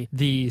definitely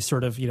the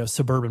sort of,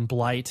 suburban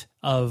blight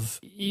of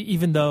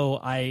even though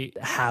I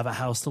have a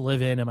house to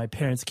live in and my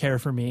parents care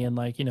for me and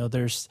like,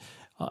 there's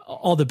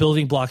all the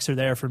building blocks are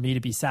there for me to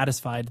be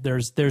satisfied.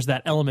 There's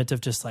that element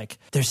of just like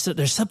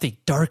there's something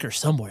darker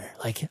somewhere.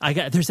 Like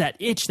there's that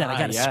itch that I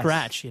got to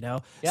scratch. Yeah,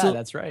 so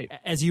that's right.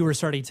 As you were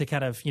starting to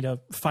kind of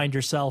find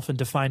yourself and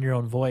define your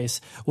own voice,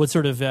 what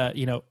sort of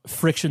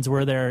frictions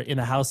were there in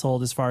the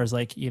household as far as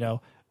like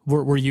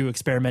were you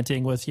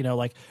experimenting with,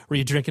 like, were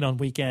you drinking on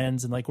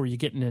weekends and like, were you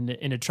getting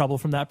into trouble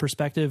from that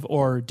perspective?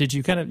 Or did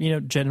you kind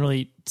of,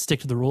 generally stick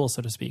to the rules,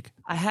 so to speak?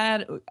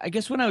 I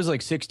guess when I was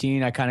like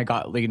 16, I kind of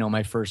got,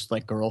 my first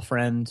like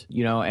girlfriend,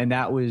 and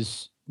that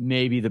was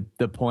maybe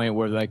the point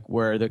where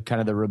the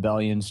kind of the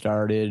rebellion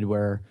started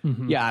where,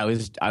 I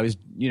was,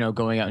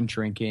 going out and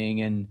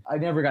drinking, and I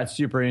never got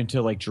super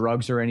into like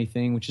drugs or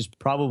anything, which is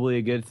probably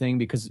a good thing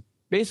because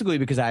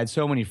I had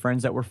so many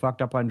friends that were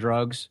fucked up on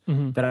drugs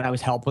that I was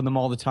helping them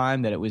all the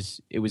time that it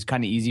was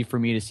kind of easy for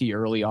me to see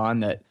early on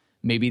that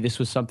maybe this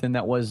was something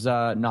that was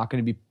not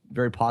going to be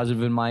very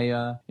positive in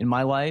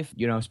my life,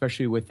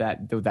 especially with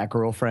that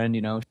girlfriend,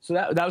 So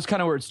that was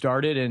kind of where it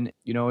started, and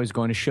I was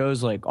going to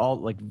shows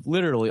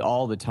literally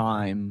all the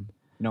time.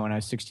 When I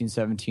was 16,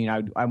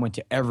 17, I went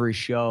to every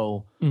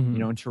show,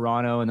 in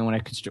Toronto, and then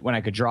when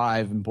I could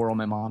drive and borrow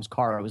my mom's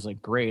car, I was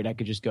like, great, I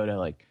could just go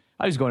to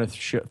I was going to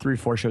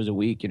 3-4 shows a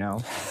week,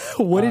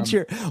 What did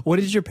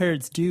your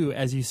parents do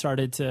as you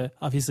started to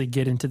obviously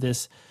get into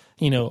this,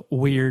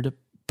 weird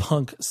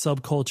punk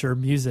subculture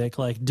music?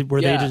 Like,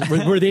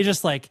 were they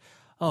just like,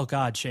 oh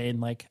God, Shane,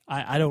 like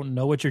I don't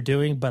know what you're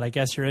doing, but I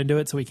guess you're into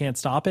it, so we can't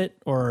stop it?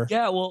 Or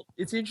yeah, well,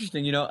 it's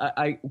interesting,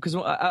 because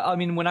I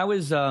mean, when I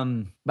was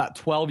about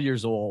 12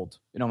 years old,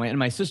 and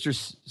my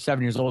sister's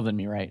 7 years older than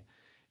me, right?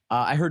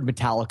 I heard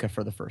Metallica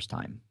for the first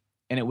time.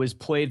 And it was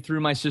played through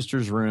my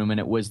sister's room, and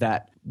it was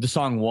the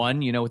song One,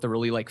 with the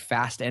really like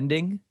fast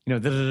ending, you know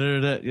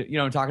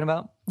what I'm talking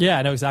about? Yeah,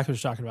 I know exactly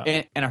what you're talking about.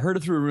 And I heard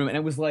it through a room, and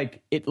it was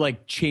like, it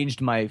like changed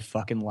my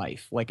fucking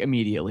life, like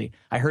immediately.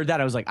 I heard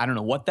that, I was like, I don't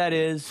know what that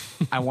is.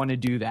 I want to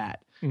do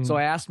that. So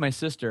I asked my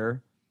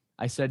sister,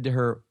 I said to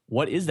her,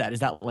 what is that?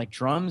 Is that like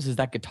drums? Is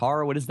that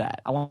guitar? What is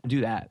that? I want to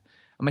do that.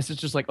 And my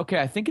sister's like, okay,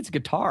 I think it's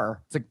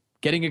guitar. It's like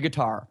getting a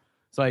guitar.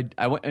 So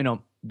I went,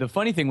 the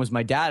funny thing was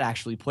my dad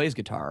actually plays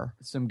guitar.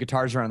 Some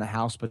guitars around the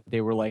house, but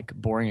they were like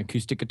boring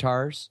acoustic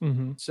guitars.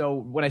 So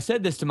when I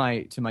said this to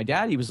my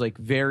dad, he was like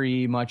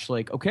very much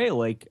like, okay,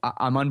 like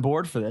I'm on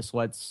board for this.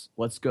 Let's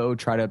go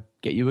try to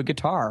get you a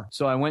guitar.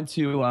 So I went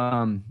to,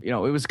 it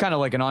was kind of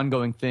like an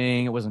ongoing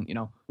thing. It wasn't,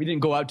 we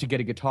didn't go out to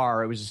get a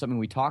guitar. It was just something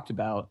we talked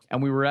about.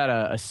 And we were at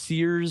a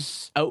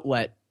Sears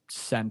outlet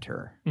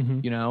center,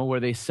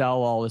 where they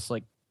sell all this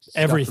like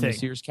everything from the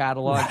Sears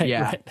catalog. Right,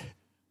 yeah. Right.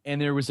 And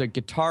there was a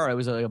guitar. It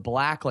was a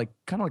black, like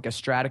kind of like a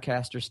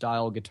Stratocaster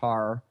style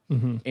guitar.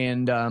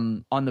 And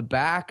on the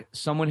back,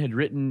 someone had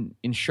written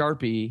in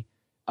Sharpie,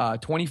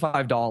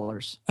 $25.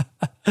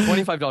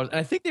 $25. And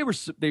I think they were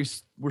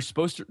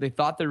supposed to. They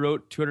thought they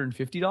wrote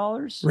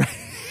 $250,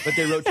 but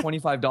they wrote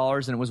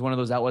 $25, and it was one of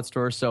those outlet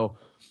stores. So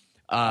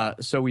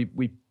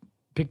we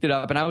picked it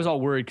up, and I was all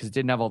worried because it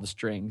didn't have all the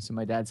strings. And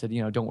my dad said,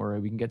 don't worry,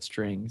 we can get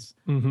strings.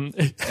 Mm-hmm.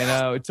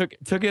 And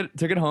took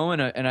it home,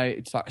 and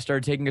I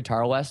started taking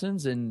guitar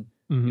lessons, and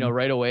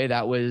right away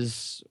that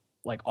was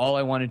like all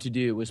I wanted to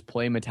do was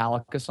play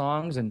Metallica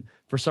songs. And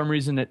for some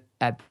reason at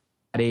that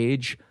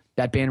age,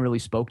 that band really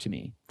spoke to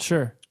me.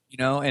 Sure.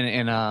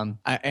 And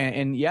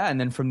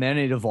then from then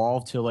it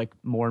evolved to like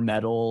more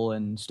metal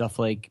and stuff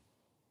like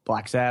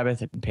Black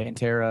Sabbath and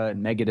Pantera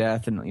and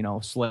Megadeth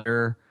and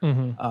Slayer.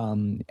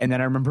 Mm-hmm. And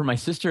then I remember my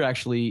sister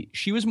actually,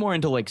 she was more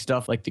into like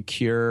stuff like The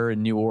Cure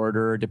and New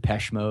Order,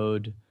 Depeche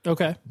Mode.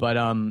 Okay.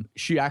 But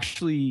she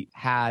actually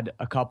had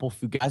a couple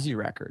Fugazi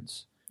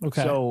records.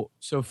 Okay. So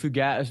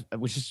Fugazi,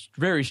 which is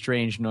very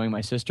strange knowing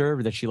my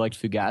sister that she liked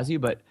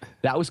Fugazi, but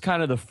that was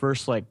kind of the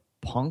first like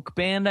punk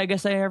band I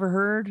guess I ever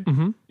heard.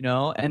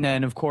 Mm-hmm. And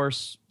then of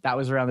course that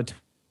was around the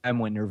time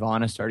when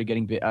Nirvana started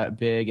getting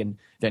big, and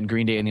then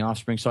Green Day and the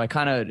Offspring. So I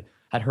kind of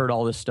had heard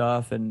all this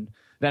stuff, and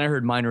then I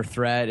heard Minor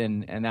Threat,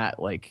 and that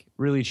like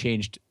really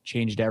changed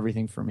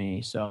everything for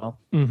me. So,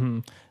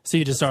 so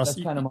you just that's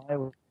kind of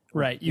my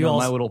right.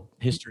 my little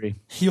history.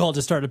 You all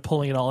just started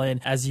pulling it all in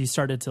as you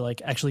started to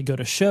like actually go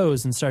to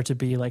shows and start to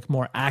be like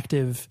more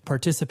active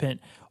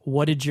participant.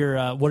 What did your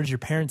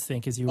parents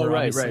think as you were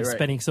obviously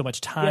spending so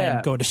much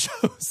time going to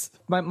shows?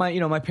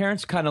 My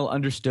parents kind of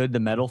understood the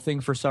metal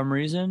thing for some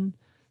reason.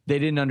 They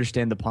didn't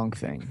understand the punk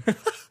thing.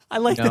 I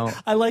like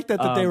that. I like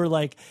that they were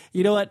like,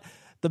 you know what,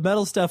 the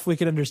metal stuff we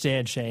can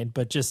understand, Shane,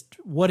 but just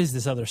what is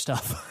this other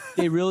stuff?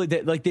 they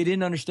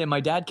didn't understand. My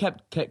dad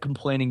kept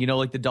complaining,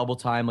 like the double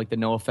time, like the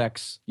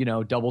NoFX,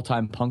 double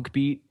time punk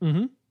beat.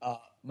 Mm-hmm.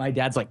 My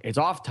dad's like, it's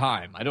off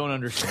time. I don't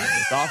understand.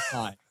 It's off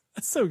time.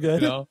 That's so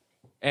good.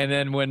 And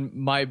then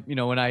when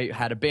when I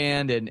had a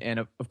band and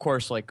of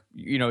course, like,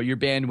 your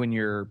band when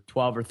you're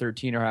 12 or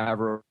 13 or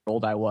however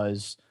old I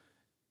was,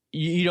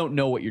 you don't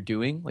know what you're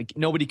doing. Like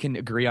nobody can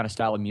agree on a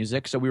style of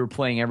music. So we were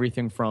playing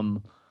everything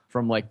from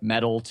like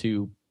metal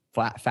to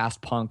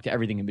fast punk to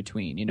everything in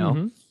between,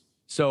 Mm-hmm.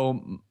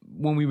 So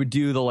when we would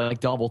do the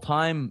like double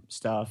time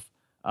stuff,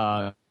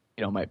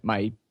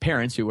 my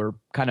parents, who were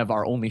kind of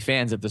our only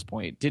fans at this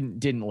point,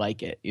 didn't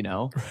like it,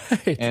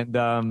 Right.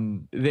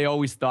 And they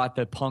always thought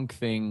that punk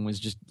thing was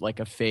just like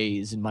a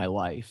phase in my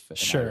life. And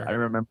sure. I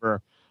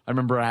remember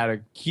I had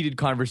a heated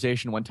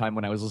conversation one time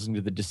when I was listening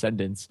to The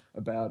Descendants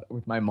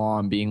with my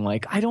mom being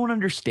like, I don't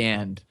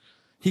understand.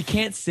 He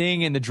can't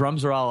sing and the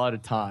drums are all out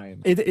of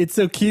time. It's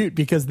so cute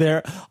because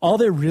they're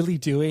really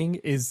doing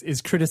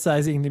is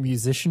criticizing the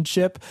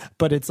musicianship,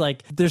 but it's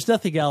like there's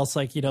nothing else.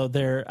 Like,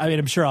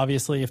 I'm sure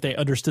obviously if they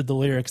understood the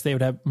lyrics, they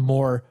would have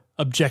more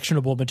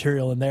objectionable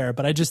material in there.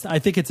 But I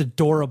think it's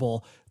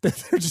adorable that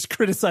they're just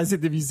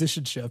criticizing the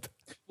musicianship.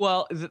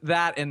 Well,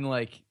 that and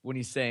like when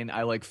he's saying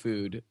I like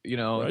food,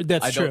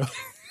 that's true.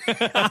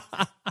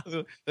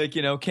 Like,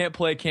 can't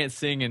play, can't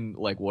sing, and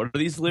like, what are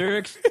these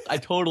lyrics? I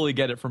totally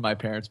get it from my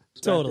parents'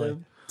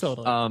 perspective.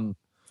 Totally.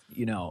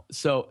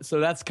 So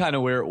that's kind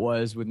of where it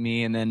was with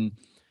me. And then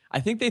I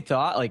think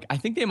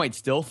they might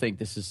still think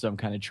this is some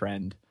kind of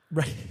trend,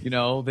 right?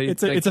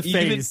 It's a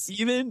phase.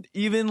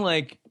 Even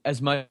like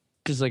as much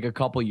as like a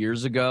couple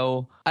years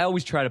ago, I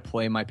always try to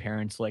play my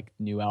parents' like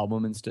new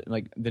album and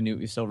like the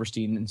new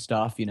Silverstein and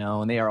stuff,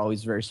 and they are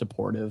always very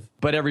supportive.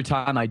 But every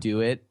time I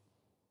do it,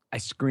 I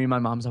scream. My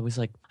mom's always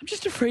like, I'm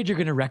just afraid you're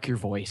going to wreck your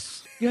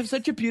voice. You have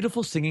such a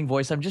beautiful singing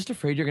voice. I'm just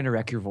afraid you're going to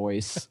wreck your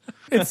voice.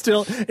 It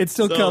still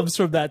comes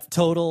from that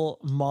total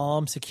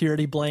mom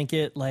security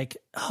blanket. Like,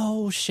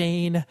 oh,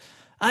 Shane,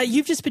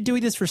 you've just been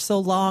doing this for so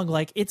long.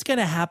 Like, it's going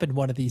to happen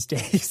one of these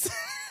days.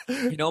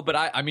 But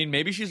I mean,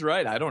 maybe she's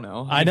right. I don't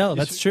know. I know,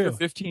 that's true.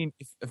 15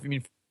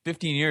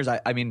 years. I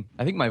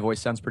think my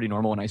voice sounds pretty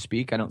normal when I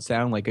speak. I don't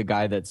sound like a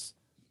guy that's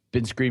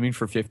been screaming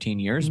for 15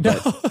 years.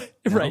 But,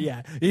 right,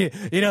 yeah. You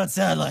don't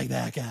sound like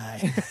that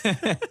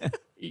guy.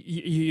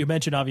 You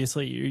mentioned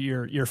obviously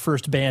your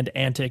first band,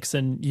 Antics,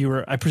 and you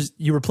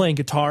were playing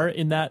guitar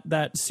in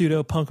that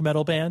pseudo punk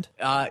metal band.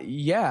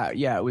 Yeah.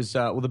 It was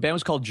the band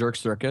was called Jerk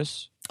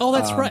Circus. Oh,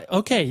 that's right.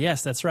 Okay,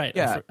 yes, that's right.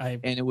 Yeah,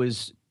 and it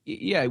was.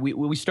 Yeah,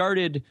 we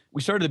started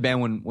the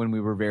band when we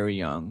were very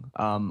young.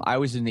 I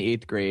was in the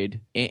 8th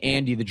grade.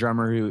 Andy, the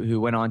drummer who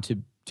went on to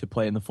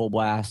play in the Full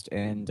Blast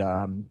and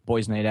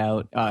Boys Night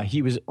Out,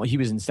 he was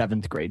in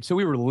 7th grade. So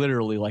we were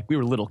literally like we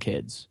were little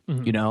kids,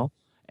 mm-hmm.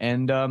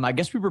 And I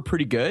guess we were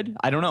pretty good.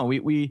 I don't know.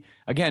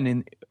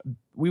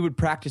 We would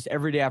practice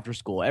every day after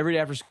school. Every day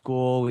after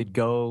school, we'd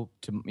go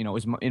to, it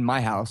was in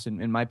my house,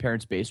 in my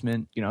parents'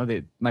 basement.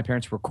 My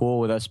parents were cool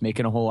with us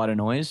making a whole lot of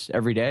noise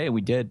every day, and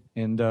we did.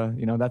 And,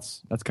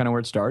 that's kind of where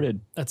it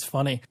started. That's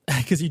funny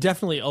because you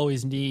definitely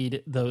always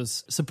need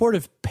those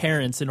supportive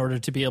parents in order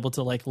to be able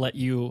to like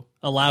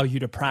allow you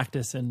to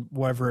practice in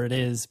wherever it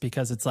is,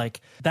 because it's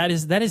like that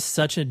is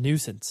such a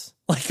nuisance.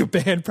 Like a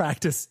band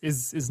practice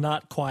is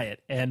not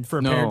quiet, and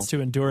for parents to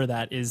endure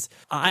that is,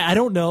 I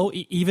don't know,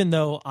 even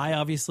though I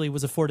obviously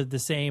was afforded the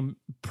same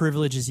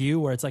privilege as you,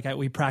 where it's like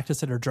we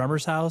practiced at our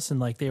drummer's house and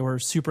like they were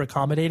super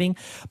accommodating.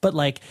 But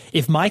like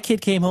if my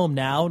kid came home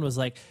now and was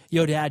like,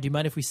 yo, Dad, do you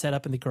mind if we set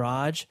up in the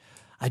garage?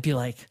 I'd be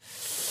like,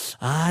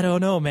 I don't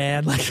know,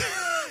 man. Like,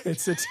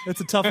 it's a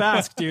tough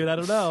ask, dude. I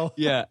don't know.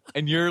 Yeah,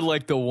 and you're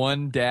like the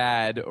one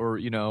dad, or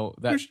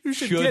that Who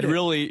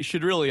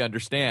should really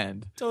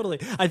understand. Totally.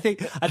 I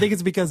think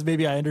it's because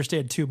maybe I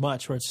understand too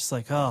much, where it's just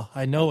like, oh,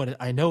 I know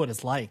what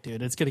it's like,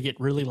 dude. It's gonna get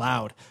really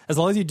loud. As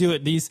long as you do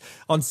it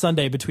on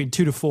Sunday between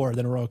 2 to 4,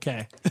 then we're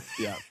okay.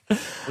 Yeah.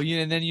 Well,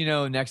 and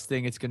then next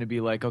thing it's gonna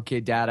be like, okay,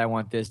 Dad, I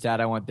want this.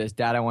 Dad, I want this.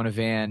 Dad, I want a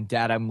van.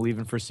 Dad, I'm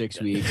leaving for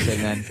 6 weeks,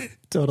 and then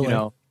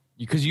totally.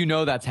 Because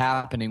that's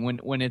happening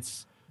when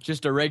it's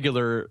just a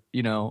regular,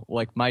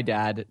 like my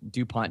dad,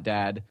 DuPont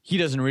dad, he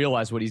doesn't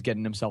realize what he's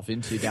getting himself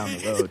into down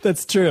the road.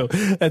 That's true.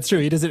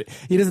 He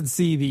doesn't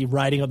see the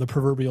writing on the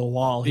proverbial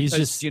wall. He's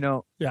just,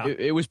 yeah.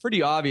 It was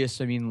pretty obvious.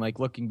 I mean, like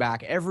looking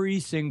back, every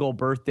single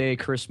birthday,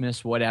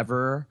 Christmas,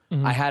 whatever,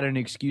 I had an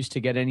excuse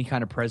to get any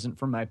kind of present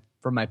from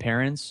my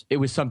parents. It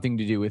was something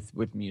to do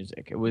with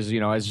music. It was,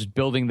 I was just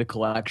building the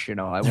collection.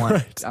 I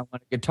want I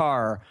want a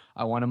guitar,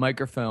 I want a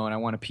microphone, I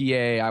want a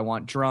PA, I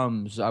want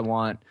drums, I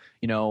want,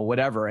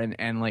 whatever.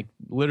 And like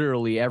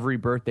literally every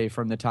birthday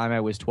from the time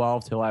I was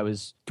 12 till I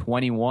was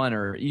 21,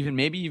 or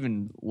maybe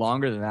even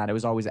longer than that, I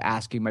was always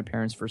asking my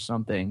parents for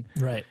something.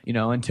 Right.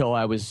 Until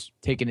I was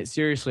taking it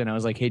seriously and I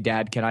was like, hey,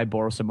 Dad, can I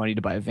borrow some money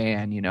to buy a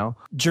van,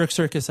 Jerk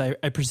Circus, I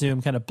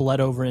presume, kind of bled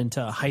over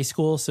into high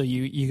school. So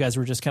you guys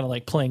were just kind of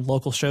like playing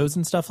local shows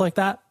and stuff like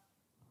that?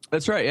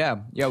 That's right. Yeah.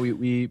 Yeah.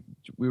 We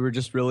were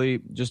just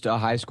really just a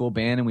high school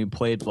band, and we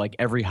played like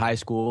every high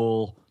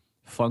school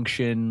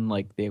function.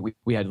 Like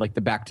we had like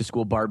the back to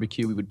school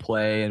barbecue we would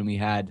play, and we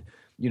had,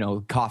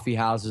 coffee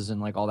houses and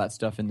like all that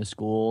stuff in the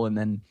school. And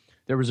then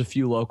there was a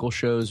few local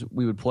shows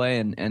we would play.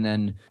 And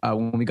then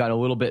when we got a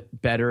little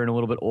bit better and a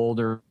little bit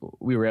older,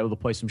 we were able to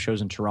play some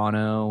shows in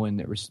Toronto, and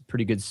there was a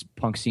pretty good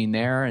punk scene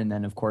there. And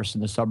then of course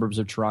in the suburbs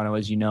of Toronto,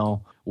 as you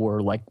know,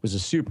 was a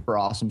super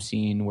awesome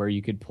scene where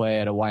you could play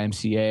at a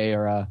YMCA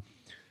or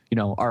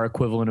our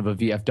equivalent of a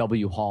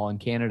VFW hall in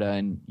Canada,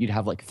 and you'd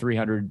have like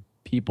 300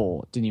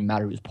 people. It didn't even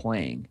matter who was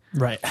playing.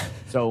 Right.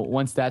 So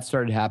once that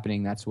started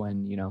happening, that's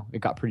when, it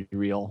got pretty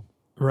real.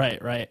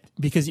 Right.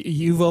 Because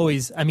you've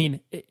always,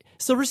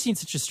 Silverstein's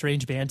such a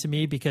strange band to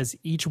me, because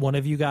each one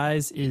of you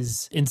guys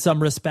is in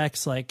some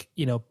respects like,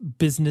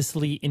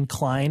 businessly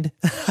inclined,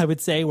 I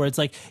would say, where it's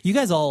like you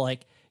guys all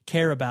like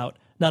care about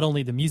not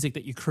only the music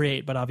that you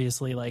create, but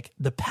obviously like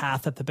the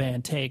path that the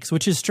band takes,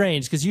 which is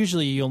strange because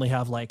usually you only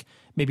have like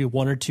maybe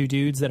one or two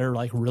dudes that are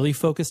like really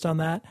focused on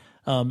that.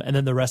 And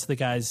then the rest of the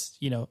guys,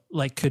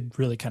 like could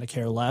really kind of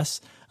care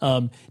less.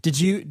 Did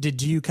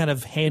you kind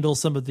of handle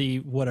some of the,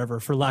 whatever,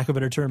 for lack of a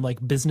better term,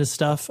 like business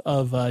stuff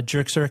of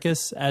Jerk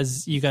Circus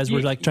as you guys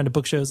were like trying to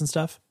book shows and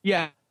stuff?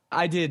 Yeah,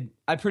 I did.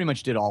 I pretty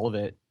much did all of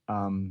it.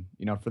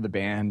 For the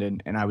band,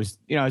 and I was,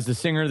 I was the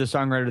singer, the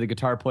songwriter, the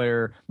guitar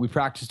player. We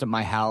practiced at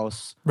my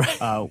house.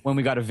 Right. When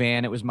we got a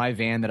van, it was my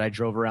van that I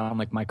drove around,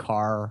 like my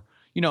car.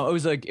 It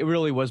was like, it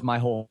really was my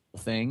whole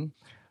thing.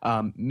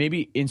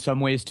 Maybe in some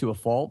ways to a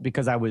fault,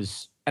 because I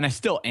was, and I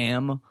still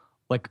am,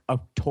 like a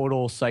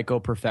total psycho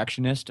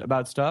perfectionist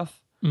about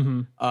stuff.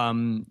 Mm-hmm.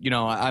 I'm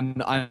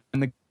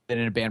the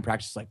in a band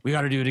practice, like, we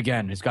got to do it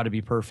again. It's got to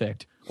be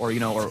perfect. Or,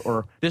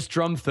 or this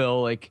drum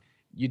fill, like,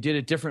 you did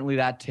it differently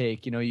that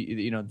take,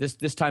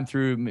 this time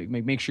through,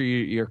 make sure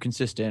you're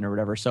consistent or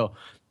whatever. So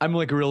I'm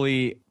like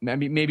really,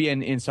 maybe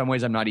in some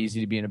ways I'm not easy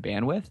to be in a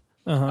band with,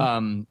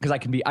 because I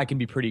can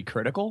be pretty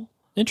critical.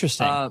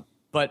 Interesting.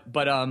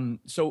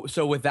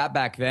 So with that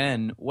back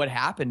then, what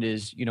happened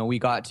is, we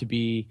got to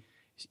be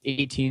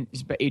 18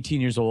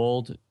 years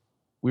old.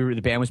 The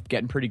band was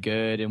getting pretty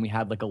good, and we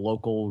had like a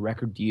local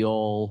record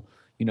deal,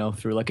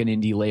 through like an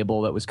indie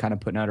label that was kind of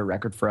putting out a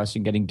record for us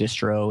and getting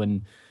distro,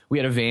 and we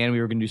had a van. We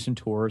were going to do some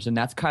tours, and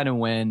that's kind of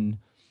when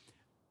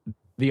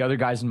the other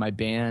guys in my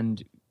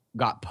band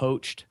got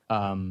poached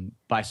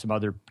by some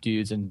other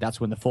dudes, and that's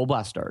when the Full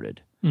Blast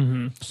started.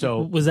 Mm-hmm.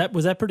 So was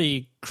that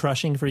pretty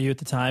crushing for you at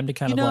the time to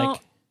kind of like?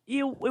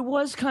 It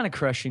was kind of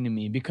crushing to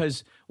me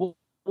because well,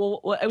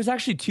 it was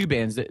actually two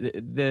bands.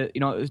 The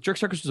Jerk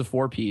Circus was a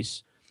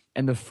 4-piece,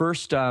 and the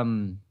first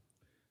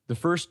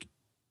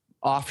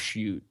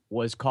offshoot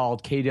was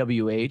called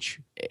KWH,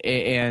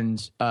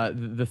 and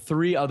the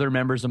three other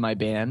members of my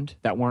band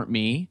that weren't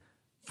me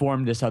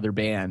formed this other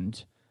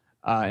band.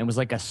 It was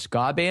like a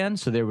ska band,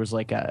 so there was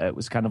it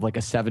was kind of like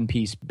a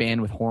 7-piece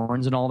band with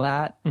horns and all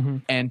that. Mm-hmm.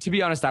 And to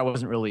be honest, I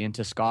wasn't really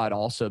into ska at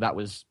all, so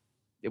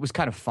it was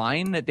kind of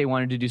fine that they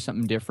wanted to do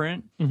something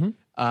different. Mm-hmm.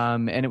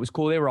 And it was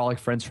cool. They were all like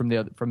friends from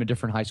a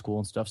different high school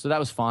and stuff, so that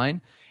was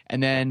fine.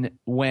 And then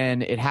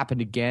when it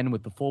happened again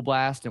with the Full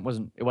Blast, it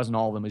wasn't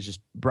all of them. It was just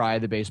Bri,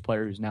 the bass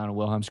player, who's now in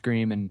Wilhelm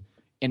Scream, and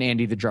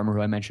Andy, the drummer,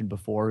 who I mentioned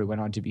before, who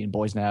went on to be in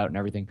Boys Night Out and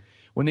everything.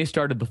 When they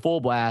started the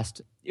Full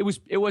Blast, it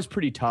was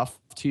pretty tough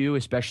too,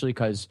 especially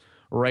because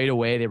right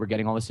away they were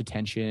getting all this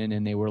attention,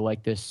 and they were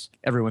like this.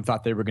 Everyone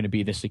thought they were going to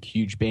be this like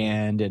huge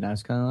band, and I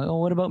was kind of like, oh,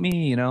 what about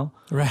me,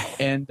 Right.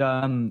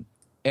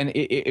 And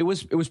it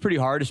was pretty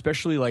hard,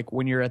 especially like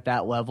when you're at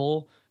that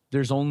level.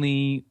 There's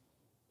only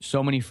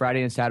so many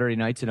Friday and Saturday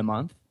nights in a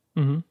month.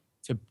 Mm-hmm.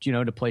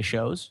 to play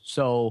shows.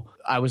 So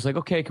I was like,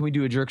 okay, can we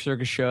do a Jerk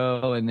Circus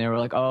show? And they were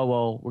like, oh,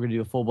 well, we're going to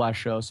do a Full Blast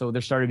show. So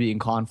there started being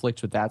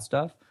conflicts with that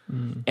stuff.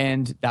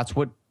 And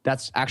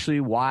that's actually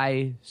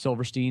why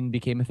Silverstein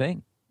became a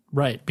thing.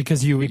 Right.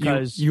 Because you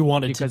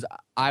wanted because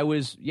I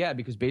was,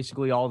 because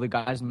basically all the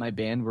guys in my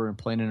band were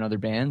playing in other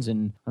bands.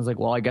 And I was like,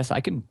 well, I guess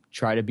I can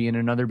try to be in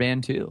another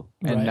band too.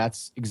 And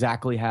that's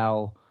exactly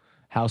how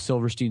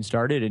Silverstein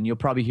started. And you'll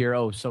probably hear,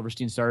 oh,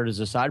 Silverstein started as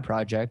a side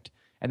project.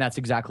 And that's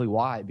exactly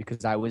why,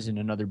 because I was in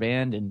another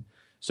band and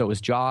so was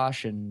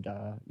Josh. And,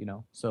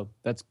 so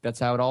that's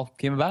how it all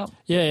came about.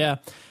 Yeah.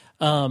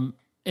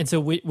 And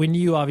so when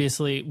you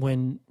obviously,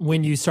 when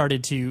you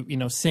started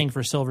to, sing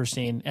for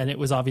Silverstein, and it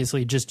was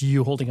obviously just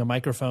you holding a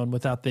microphone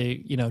without the,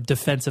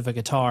 defense of a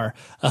guitar,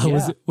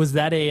 was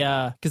that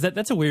because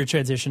that's a weird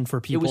transition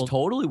for people. It was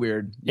totally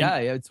weird. Yeah,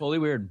 it's totally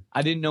weird.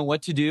 I didn't know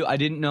what to do. I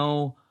didn't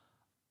know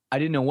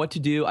what to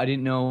do. I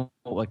didn't know,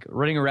 like,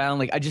 running around.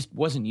 Like, I just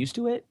wasn't used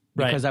to it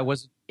because I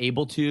wasn't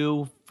able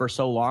to for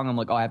so long. I'm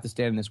like, oh, I have to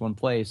stand in this one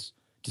place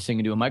to sing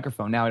into a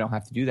microphone. Now I don't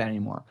have to do that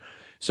anymore.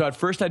 So at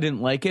first I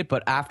didn't like it,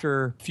 but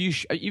after a few,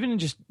 even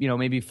just,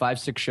 maybe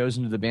 5-6 shows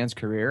into the band's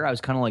career, I was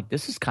kind of like,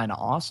 this is kind of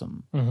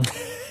awesome.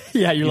 Mm-hmm.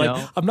 Yeah, you're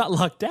like, I'm not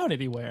locked down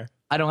anywhere.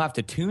 I don't have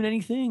to tune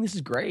anything. This is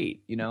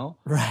great,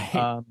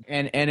 Right.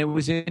 And it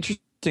was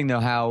interesting though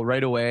how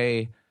right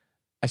away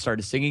I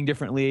started singing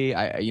differently.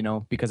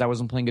 Because I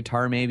wasn't playing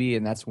guitar maybe,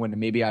 and that's when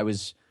maybe I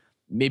was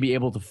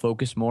able to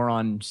focus more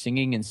on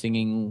singing and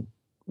singing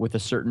with a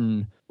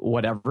certain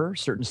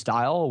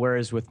style.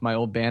 Whereas with my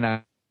old band,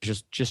 I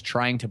just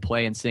trying to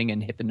play and sing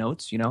and hit the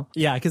notes,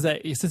 Yeah, because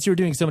since you were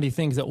doing so many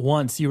things at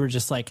once, you were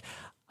just like,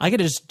 I got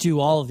to just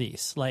do all of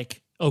these.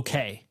 Like,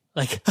 okay,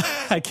 like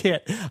I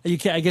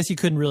guess you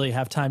couldn't really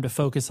have time to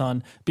focus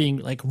on being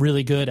like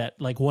really good at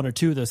like one or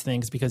two of those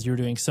things because you were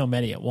doing so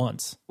many at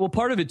once. Well,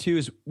 part of it too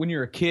is when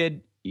you're a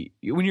kid,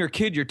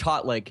 you're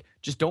taught like,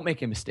 just don't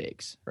make any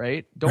mistakes,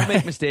 right? Don't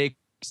make mistakes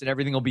and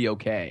everything will be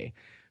okay.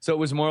 So it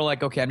was more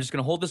like, okay, I'm just going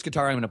to hold this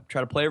guitar. I'm going to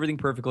try to play everything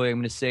perfectly. I'm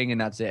going to sing, and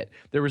that's it.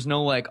 There was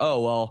no like,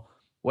 oh, well,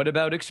 what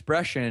about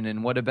expression?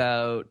 And what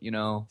about,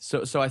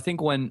 So I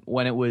think when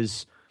I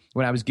was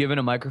given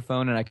a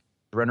microphone and I could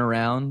run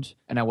around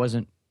and I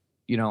wasn't,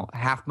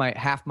 half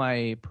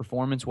my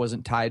performance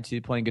wasn't tied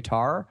to playing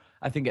guitar,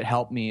 I think it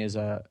helped me as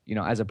a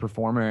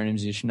performer and a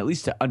musician, at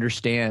least to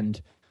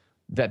understand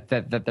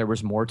that there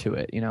was more to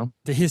it,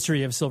 The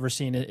history of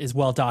Silverstein is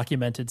well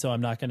documented, so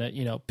I'm not going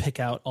to, pick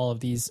out all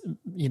of these,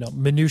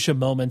 minutia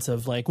moments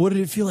of like, what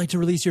did it feel like to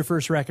release your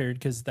first record?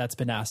 Because that's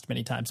been asked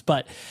many times.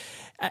 But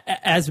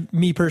as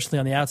me personally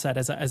on the outside,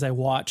 as I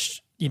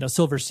watched,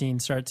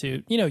 Silverstein start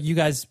to, you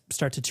guys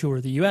start to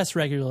tour the U.S.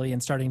 regularly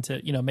and starting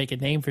to, make a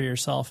name for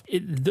yourself.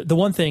 The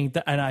one thing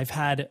that, and I've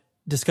had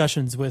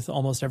discussions with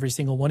almost every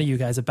single one of you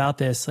guys about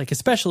this, like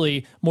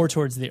especially more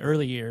towards the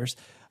early years,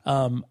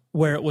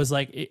 where it was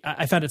like,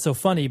 I found it so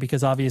funny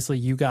because obviously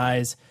you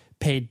guys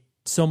paid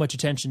so much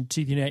attention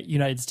to the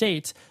United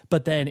States,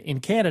 but then in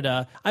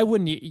Canada, I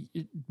wouldn't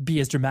be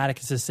as dramatic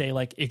as to say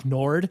like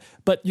ignored,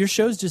 but your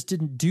shows just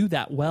didn't do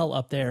that well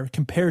up there,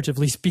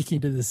 comparatively speaking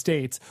to the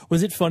States.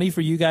 Was it funny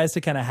for you guys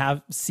to kind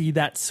of see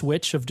that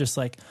switch of just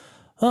like,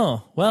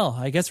 oh, well,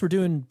 I guess we're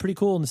doing pretty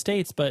cool in the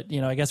States, but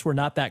I guess we're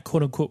not that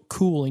quote unquote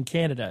cool in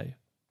Canada?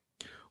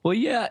 Well,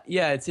 yeah,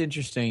 it's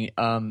interesting.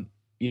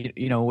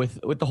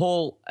 With the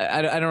whole,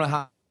 I don't know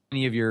how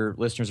many of your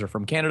listeners are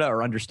from Canada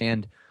or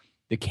understand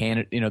the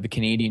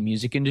Canadian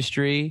music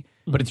industry,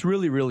 but it's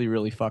really, really,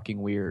 really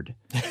fucking weird.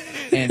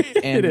 And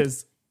it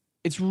is.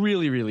 It's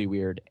really, really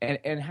weird.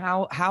 And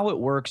how it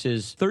works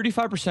is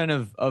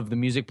 35% of the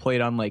music played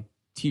on like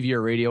TV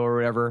or radio or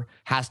whatever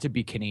has to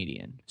be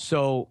Canadian.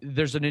 So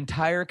there's an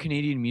entire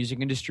Canadian music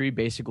industry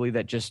basically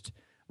that just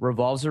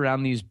revolves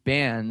around these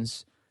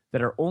bands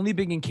that are only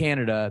big in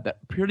Canada,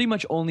 that pretty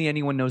much only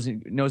anyone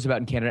knows about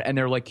in Canada, and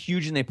they're like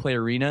huge and they play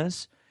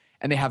arenas,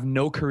 and they have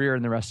no career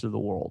in the rest of the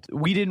world.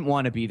 We didn't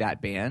want to be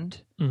that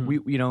band.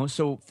 Mm-hmm.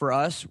 So for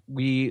us,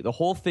 the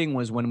whole thing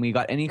was when we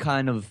got any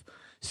kind of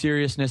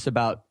seriousness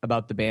about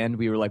the band,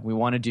 we were like, we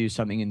want to do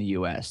something in the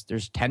US.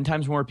 There's 10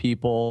 times more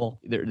people.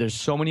 There's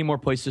so many more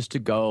places to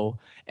go.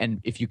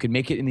 And if you can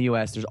make it in the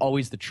US, there's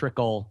always the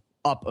trickle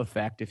up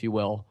effect, if you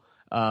will,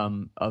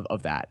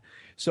 of that.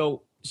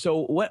 So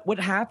what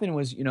happened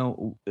was,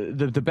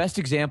 the best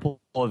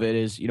example of it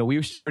is,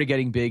 we started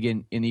getting big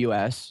in the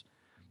US,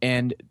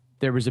 and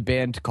there was a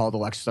band called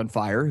Alexis on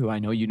Fire, who I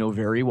know you know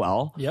very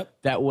well. Yep.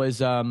 That was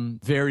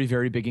very,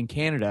 very big in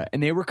Canada.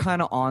 And they were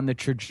kind of on the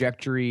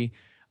trajectory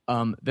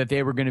that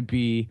they were going to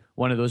be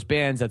one of those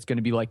bands that's going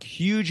to be like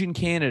huge in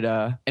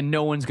Canada and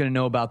no one's going to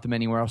know about them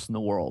anywhere else in the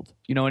world.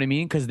 You know what I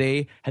mean? Because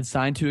they had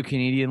signed to a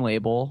Canadian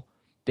label.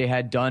 They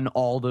had done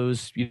all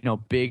those,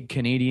 big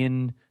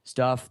Canadian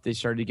stuff. They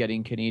started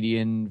getting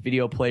Canadian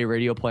video play,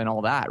 radio play, and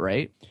all that,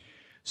 right?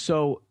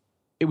 So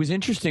it was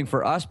interesting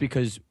for us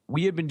because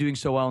we had been doing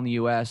so well in the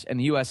U.S., and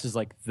the U.S. is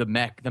like the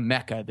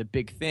mecca, the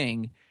big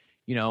thing,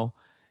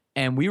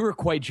 and we were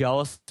quite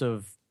jealous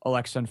of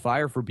Alexa on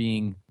Fire for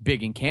being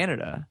big in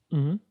Canada.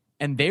 Mm-hmm.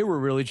 and they were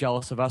really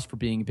jealous of us for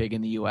being big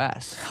in the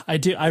US. I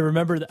do. I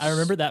remember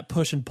that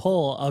push and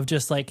pull of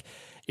just like,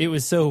 it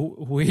was so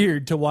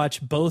weird to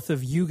watch both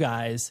of you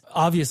guys,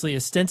 obviously,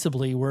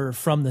 ostensibly, were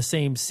from the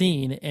same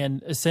scene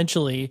and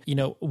essentially,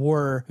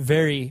 were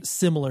very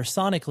similar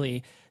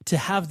sonically, to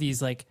have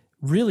these like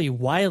really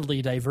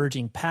wildly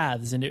diverging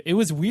paths. And it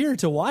was weird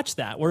to watch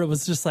that, where it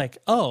was just like,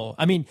 oh,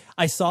 I mean,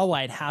 I saw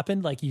why it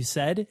happened, like you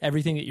said,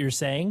 everything that you're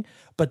saying,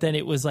 but then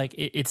it was like,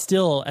 it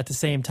still at the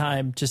same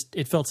time, just,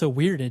 it felt so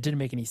weird and it didn't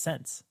make any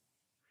sense.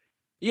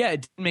 Yeah,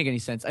 it didn't make any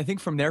sense. I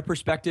think from their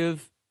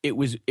perspective, it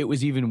was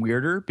even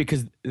weirder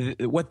because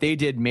what they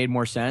did made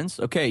more sense.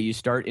 Okay, you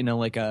start in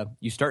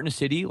a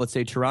city, let's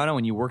say Toronto,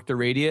 and you work the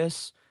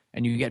radius,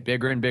 and you get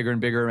bigger and bigger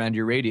and bigger around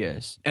your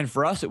radius. And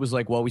for us, it was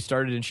like, well, we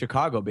started in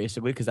Chicago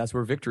basically because that's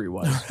where Victory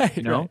was.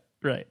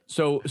 Right.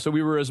 So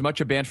we were as much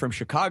a band from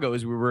Chicago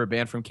as we were a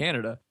band from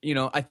Canada.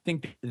 I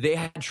think they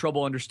had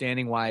trouble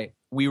understanding why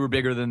we were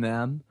bigger than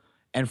them,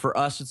 and for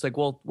us, it's like,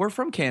 well, we're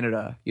from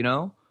Canada,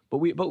 but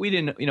we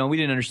didn't, we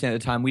didn't understand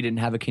at the time. We didn't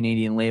have a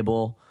Canadian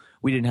label.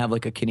 We didn't have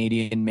like a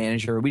Canadian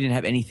manager. We didn't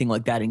have anything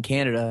like that in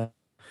Canada.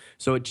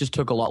 So it just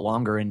took a lot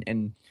longer.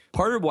 And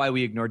part of why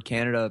we ignored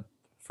Canada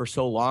for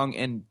so long,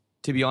 and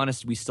to be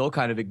honest, we still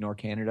kind of ignore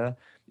Canada,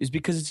 is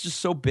because it's just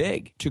so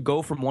big. To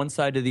go from one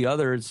side to the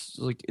other, it's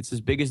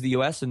as big as the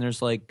US, and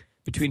there's like,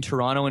 between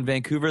Toronto and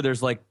Vancouver,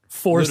 there's like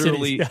four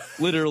cities.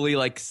 literally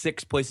like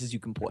 6 places you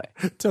can play.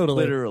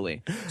 Totally.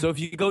 Literally. So if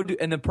you go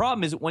and the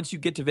problem is once you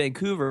get to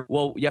Vancouver,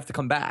 well, you have to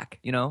come back,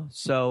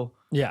 So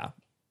yeah.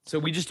 So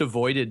we just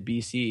avoided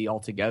BC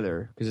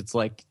altogether because it's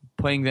like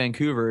playing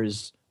Vancouver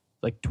is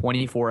like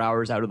 24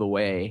 hours out of the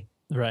way,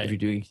 right, if you're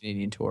doing a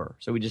Canadian tour.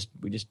 So we just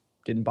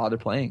didn't bother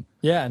playing.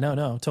 Yeah,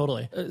 no,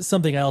 totally.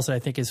 Something else that I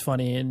think is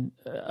funny and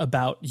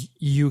about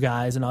you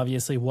guys, and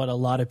obviously what a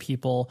lot of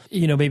people,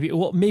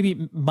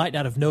 maybe might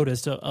not have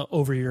noticed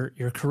over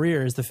your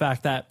career, is the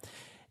fact that,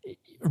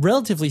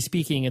 relatively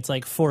speaking, it's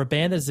like for a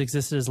band that's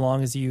existed as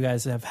long as you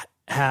guys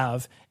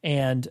have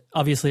and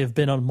obviously have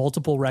been on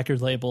multiple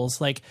record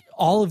labels, like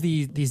all of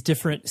these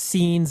different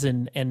scenes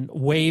and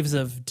waves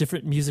of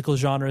different musical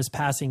genres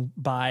passing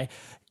by,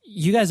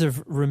 you guys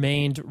have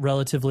remained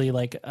relatively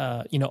like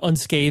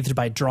unscathed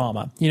by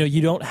drama.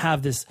 You don't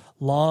have this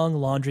long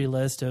laundry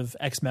list of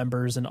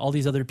ex-members and all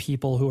these other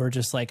people who are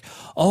just like,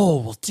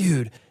 oh well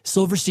dude,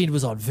 Silverstein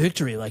was on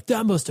Victory, like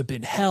that must have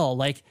been hell.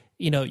 Like,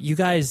 you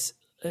guys,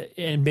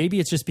 and maybe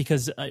it's just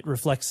because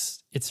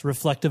it's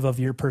reflective of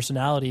your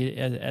personality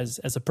as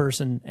a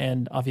person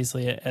and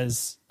obviously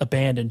as a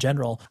band in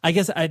general. I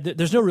guess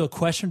there's no real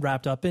question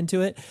wrapped up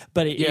into it,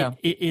 but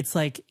it's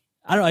like,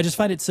 I don't know, I just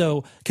find it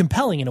so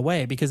compelling in a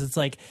way because it's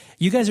like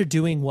you guys are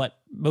doing what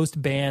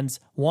most bands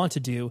want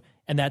to do,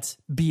 and that's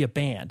be a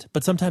band.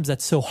 But sometimes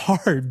that's so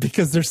hard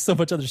because there's so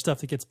much other stuff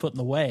that gets put in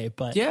the way.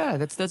 But yeah,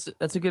 that's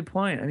a good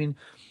point. I mean,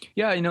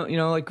 yeah,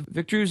 like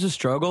Victory is a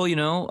struggle, in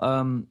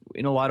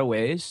a lot of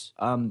ways.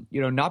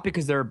 Not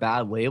because they're a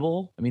bad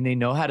label. I mean, they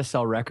know how to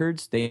sell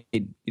records. They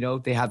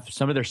have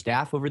some of their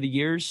staff over the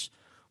years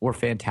were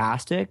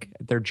fantastic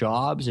at their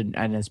jobs and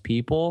as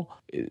people.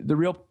 The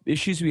real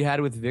issues we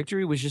had with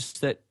Victory was just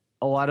that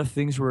a lot of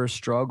things were a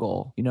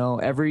struggle.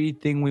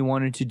 Everything we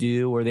wanted to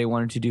do or they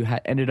wanted to do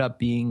ended up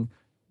being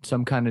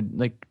some kind of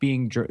like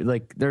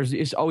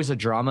it's always a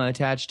drama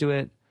attached to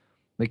it.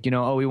 Like,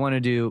 we want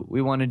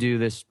to do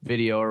this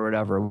video or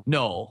whatever.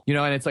 No,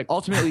 and it's like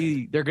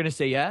ultimately they're going to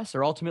say yes,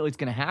 or ultimately it's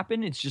going to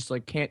happen. It's just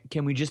like,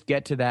 can we just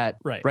get to that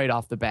right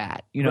off the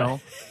bat?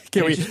 Right.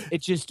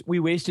 We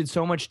wasted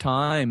so much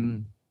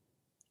time,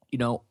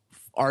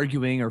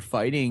 arguing or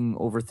fighting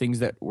over things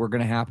that were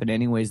going to happen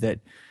anyways, that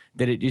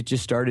it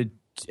just started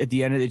at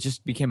the end. It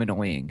just became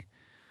annoying.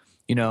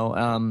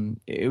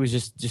 It was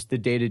just the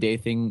day-to-day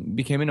thing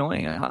became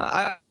annoying.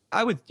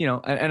 I would,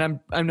 and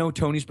I know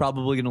Tony's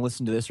probably going to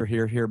listen to this or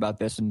hear about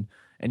this and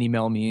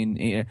email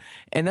me,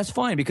 and that's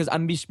fine because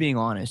I'm just being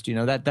honest.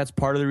 That's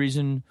part of the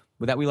reason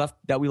that we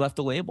left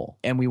the label,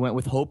 and we went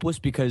with Hopeless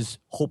because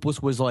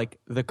Hopeless was like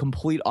the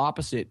complete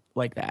opposite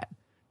like that.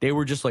 They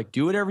were just like,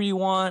 do whatever you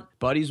want,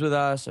 buddies with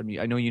us. I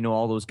mean, I know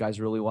all those guys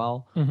really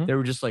well. Mm-hmm. They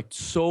were just like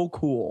so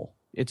cool.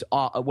 It's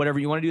whatever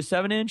you want to do, a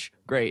 7-inch,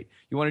 great.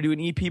 You want to do an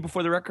EP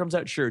before the record comes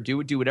out, sure.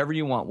 Do whatever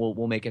you want.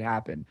 We'll make it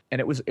happen.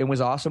 And it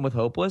was awesome with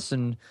Hopeless,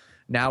 and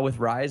now with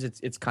Rise,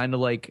 it's kind of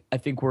like I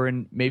think we're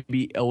in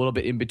maybe a little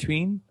bit in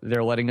between.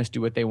 They're letting us do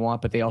what they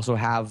want, but they also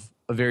have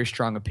a very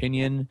strong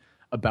opinion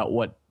about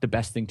what the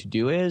best thing to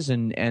do is,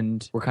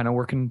 and we're kind of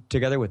working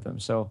together with them.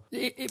 So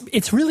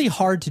it's really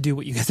hard to do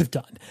what you guys have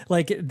done.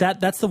 Like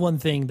that's the one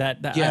thing that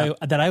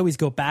I always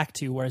go back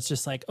to, where it's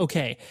just like,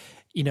 okay,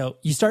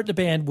 you start the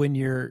band when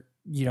you're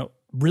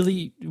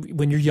really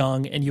when you're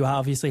young, and you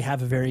obviously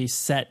have a very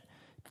set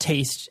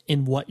taste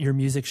in what your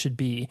music should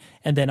be.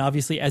 And then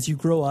obviously as you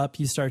grow up,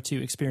 you start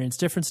to experience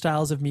different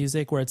styles of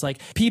music, where it's like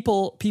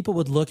people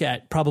would look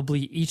at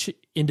probably each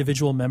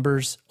individual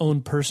member's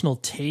own personal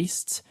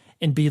tastes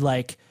and be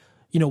like,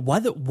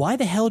 why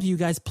the hell do you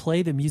guys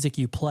play the music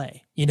you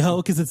play?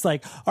 Because it's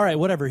like, all right,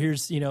 whatever.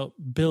 Here's,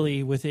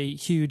 Billy with a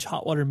huge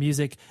hot water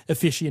music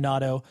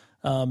aficionado.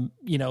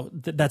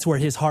 That's where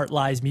his heart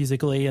lies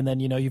musically. And then,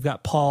 you've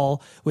got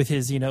Paul with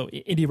his,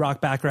 indie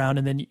rock background.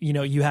 And then,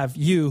 you have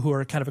you who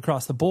are kind of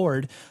across the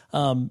board.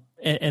 And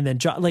then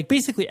John, like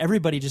basically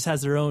everybody just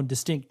has their own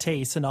distinct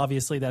tastes. And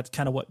obviously that's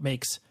kind of what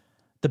makes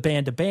the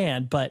band a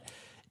band. But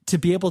to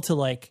be able to,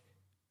 like,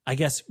 I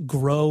guess,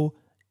 grow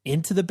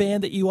into the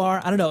band that you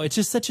are, I don't know. It's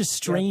just such a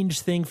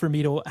strange thing for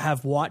me to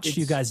have watched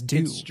you guys do.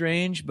 It's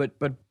strange, but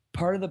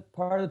part of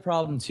the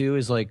problem too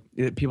is, like,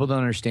 people don't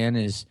understand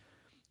is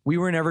we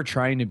were never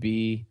trying to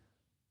be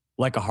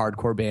like a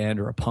hardcore band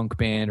or a punk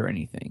band or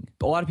anything.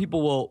 A lot of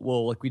people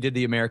will like, we did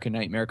the American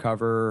Nightmare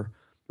cover,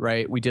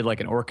 right? We did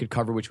like an Orchid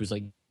cover, which was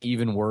like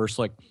even worse.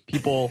 Like,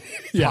 people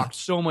talked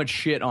so much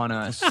shit on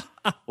us,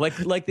 like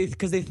they,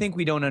 because they think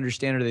we don't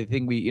understand, or they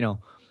think we,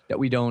 that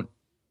we don't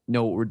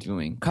know what we're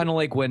doing. Kind of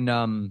like when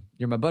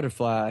You're My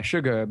Butterfly,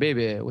 Sugar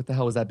Baby, what the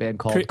hell was that band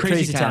called?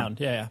 Crazy Town.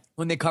 Yeah.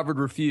 When they covered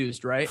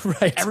Refused, right?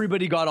 Right.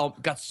 Everybody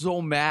got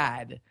so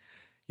mad,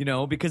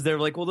 because they're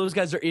like, well, those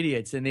guys are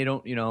idiots and they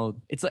don't,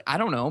 it's like, I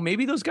don't know,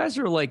 maybe those guys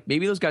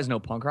know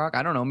punk rock.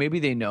 I don't know, maybe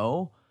they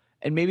know,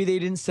 and maybe they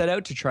didn't set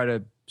out to try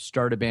to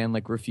start a band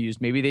like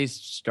Refused. Maybe they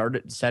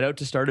set out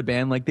to start a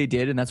band like they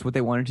did, and that's what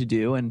they wanted to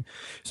do. And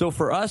so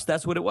for us,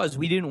 that's what it was.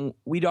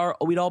 We'd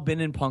all been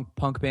in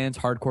punk bands,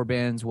 hardcore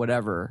bands,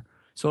 whatever.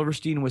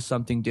 Silverstein was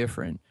something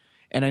different.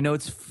 And I know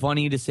it's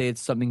funny to say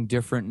it's something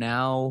different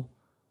now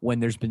when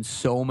there's been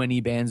so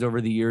many bands over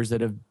the years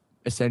that have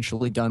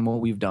essentially done what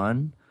we've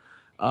done.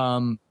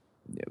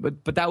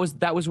 But that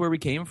was where we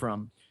came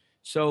from.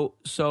 So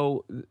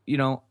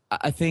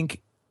I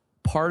think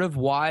part of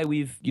why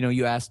we've,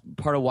 you asked,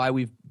 part of why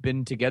we've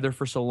been together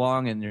for so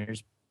long and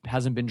there's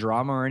hasn't been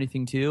drama or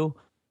anything too.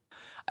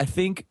 I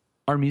think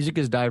our music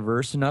is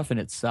diverse enough in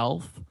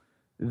itself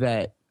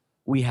that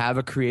we have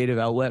a creative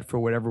outlet for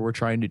whatever we're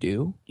trying to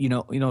do.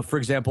 For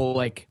example,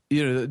 like,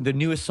 the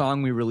newest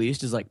song we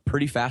released is like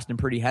pretty fast and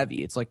pretty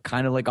heavy. It's like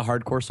kind of like a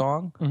hardcore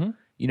song,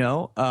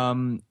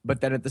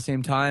 but then at the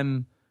same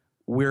time,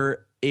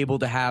 we're able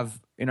to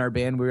have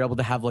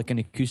like an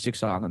acoustic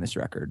song on this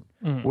record.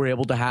 We're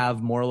able to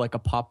have more like a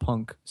pop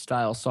punk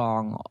style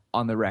song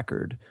on the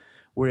record.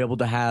 We're able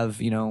to have,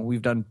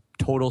 we've done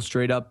total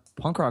straight up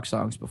punk rock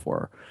songs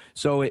before.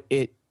 So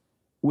it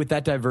with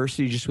that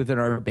diversity just within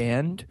our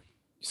band,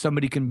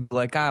 somebody can be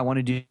like, I want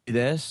to do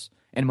this.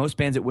 And most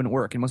bands it wouldn't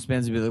work. And most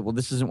bands would be like, well,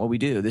 this isn't what we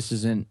do. This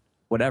isn't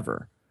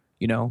whatever,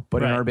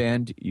 But in our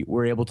band,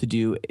 we're able to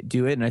do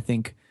it. And I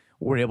think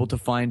we're able to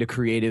find a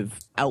creative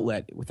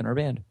outlet within our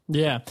band.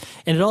 Yeah.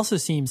 And it also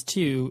seems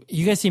too,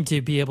 you guys seem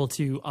to be able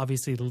to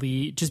obviously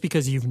lead, just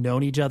because you've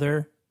known each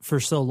other for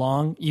so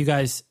long, you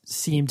guys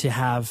seem to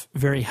have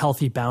very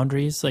healthy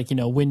boundaries. Like,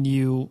 when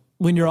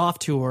you're off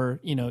tour,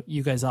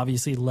 you guys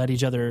obviously let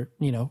each other,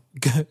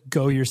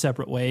 go your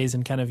separate ways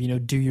and kind of,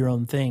 do your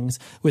own things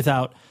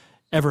without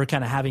ever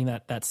kind of having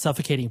that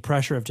suffocating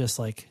pressure of just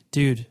like,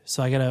 dude,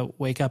 so I got to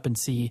wake up and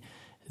see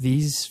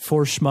these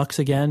four schmucks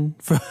again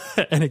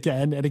and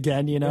again and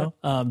again, do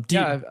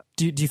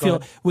you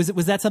feel,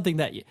 was that something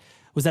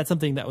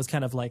that was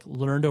kind of like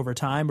learned over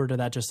time, or did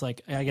that just like,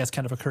 I guess,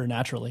 kind of occur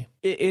naturally?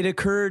 It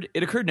occurred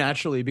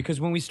naturally,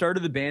 because when we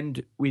started the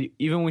band, we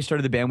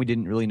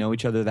didn't really know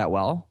each other that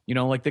well.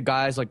 Like the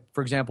guys, like,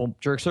 for example,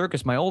 Jerk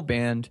Circus, my old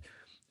band,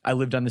 I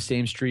lived on the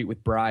same street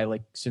with Bry,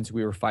 like, since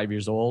we were 5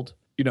 years old.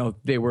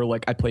 They were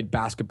like, I played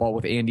basketball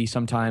with Andy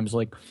sometimes.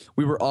 Like,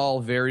 we were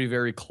all very,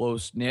 very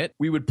close knit.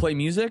 We would play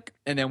music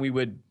and then we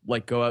would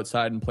like go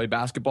outside and play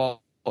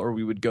basketball, or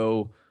we would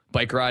go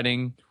bike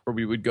riding, or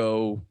we would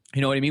go,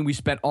 you know what I mean? We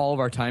spent all of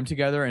our time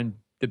together, and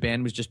the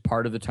band was just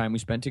part of the time we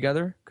spent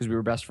together because we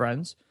were best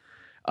friends.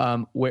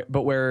 When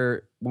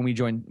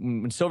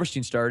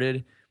Silverstein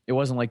started, it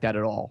wasn't like that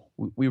at all.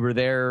 We were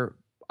there.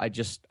 I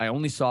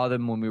only saw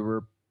them when we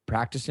were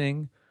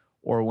practicing,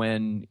 or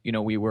when,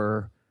 we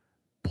were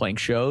playing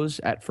shows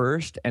at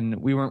first, and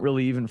we weren't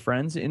really even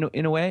friends in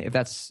a way.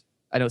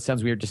 I know it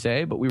sounds weird to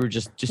say, but we were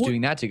just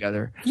doing that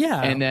together.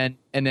 Yeah. And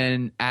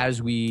then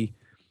as we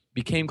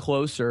became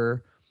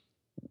closer,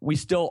 we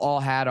still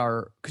all had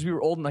because we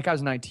were old, and like I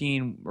was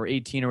 19 or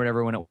 18 or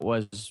whatever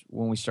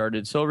when we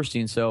started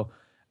Silverstein. So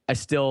I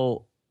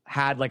still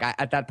had, like,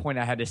 at that point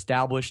I had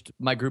established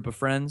my group of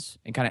friends,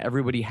 and kind of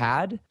everybody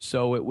had.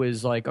 So it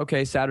was like,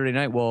 okay, Saturday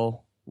night,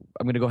 well,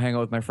 I'm going to go hang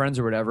out with my friends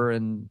or whatever.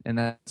 And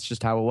that's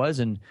just how it was.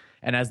 And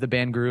as the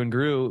band grew and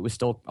grew, it was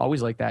still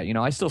always like that.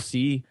 I still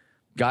see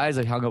guys.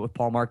 I hung out with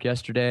Paul Mark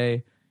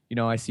yesterday.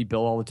 I see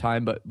Bill all the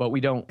time, but we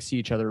don't see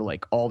each other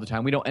like all the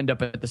time. We don't end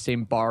up at the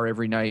same bar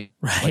every night,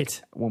 right?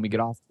 Like, when we get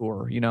off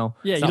tour, Yeah,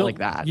 it's not like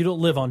that. You don't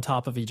live on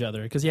top of each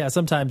other because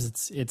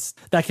sometimes it's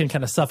that can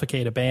kind of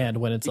suffocate a band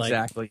when it's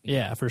exactly. Like,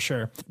 yeah, for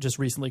sure. Just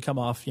recently come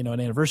off, an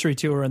anniversary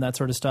tour and that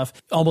sort of stuff.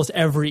 Almost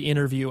every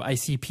interview, I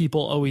see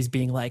people always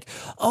being like,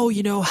 "Oh,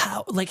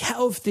 how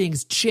have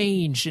things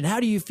changed, and how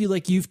do you feel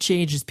like you've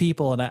changed as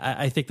people?" And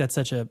I think that's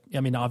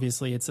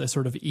obviously it's a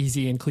sort of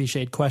easy and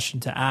cliched question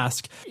to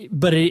ask,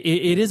 but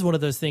it is one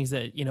of those things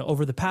that,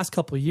 over the past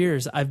couple of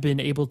years, I've been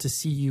able to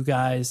see you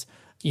guys,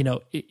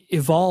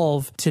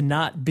 evolve to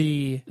not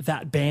be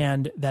that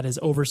band that is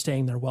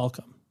overstaying their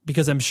welcome.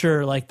 Because I'm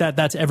sure like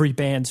that's every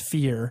band's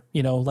fear,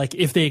 like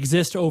if they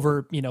exist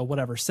over,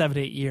 7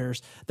 to 8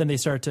 years, then they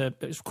start to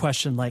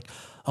question like,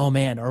 oh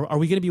man, are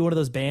we going to be one of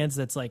those bands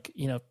that's like,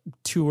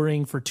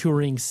 touring for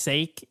touring's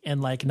sake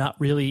and like not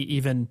really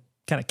even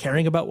kind of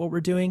caring about what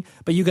we're doing?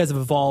 But you guys have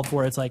evolved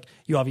where it's like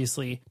you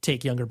obviously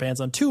take younger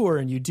bands on tour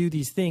and you do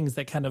these things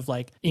that kind of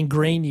like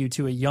ingrain you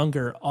to a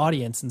younger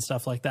audience and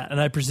stuff like that. And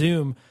I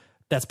presume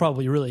that's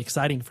probably really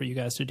exciting for you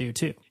guys to do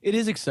too. It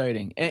is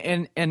exciting.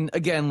 And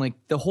again, like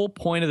the whole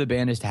point of the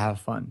band is to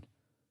have fun.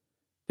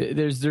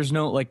 There's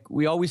no, like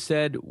we always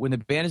said, when the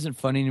band isn't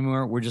fun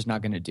anymore, we're just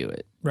not going to do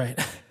it. Right.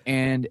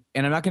 And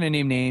I'm not going to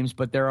name names,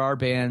 but there are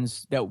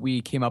bands that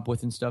we came up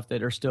with and stuff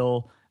that are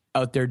still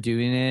out there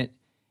doing it.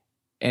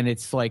 And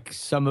it's like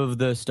some of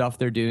the stuff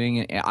they're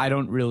doing, I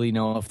don't really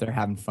know if they're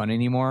having fun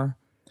anymore.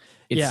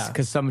 It's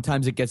because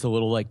sometimes it gets a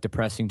little like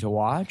depressing to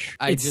watch.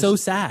 It's so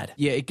sad.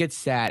 Yeah, it gets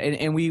sad.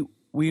 And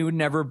we would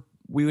never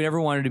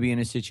wanted to be in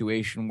a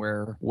situation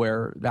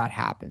where that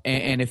happened.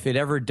 And if it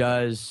ever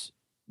does,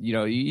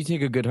 you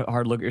take a good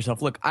hard look at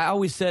yourself. Look, I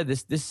always said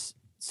this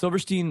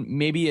Silverstein,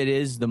 maybe it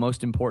is the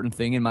most important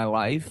thing in my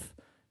life.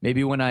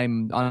 Maybe when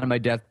I'm on my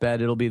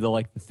deathbed, it'll be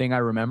the thing I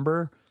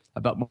remember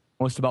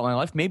most about my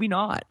life. Maybe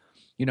not.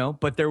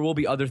 But there will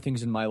be other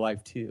things in my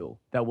life too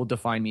that will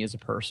define me as a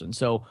person.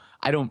 So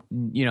I don't,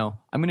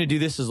 I'm going to do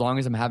this as long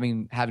as I'm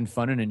having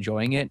fun and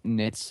enjoying it.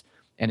 And it's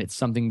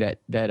something that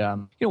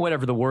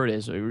whatever the word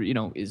is,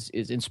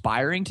 is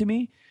inspiring to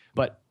me.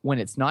 But when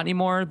it's not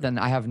anymore, then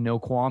I have no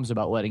qualms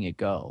about letting it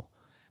go.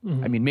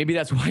 Mm-hmm. I mean, maybe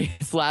that's why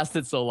it's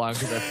lasted so long,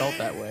 because I felt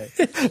that way.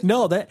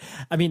 No, that's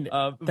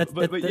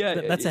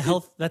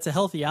a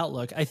healthy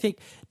outlook. I think.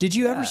 Did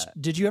you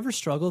ever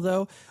struggle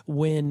though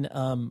when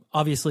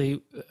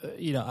obviously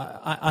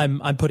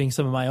I'm putting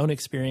some of my own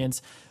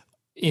experience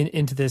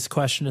into this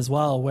question as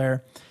well,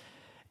 where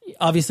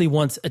obviously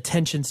once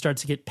attention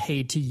starts to get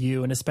paid to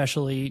you, and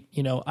especially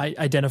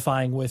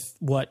identifying with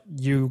what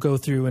you go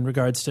through in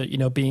regards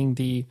to being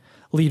the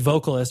lead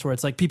vocalist, where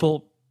it's like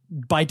people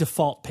by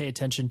default pay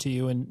attention to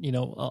you, and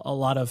a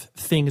lot of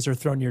things are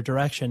thrown your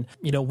direction.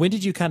 When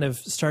did you kind of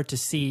start to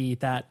see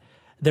that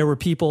there were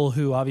people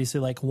who obviously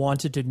like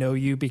wanted to know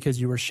you because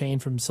you were Shane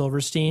from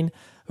Silverstein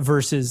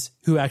versus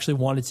who actually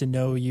wanted to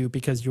know you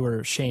because you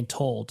were Shane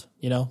Told?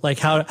 Like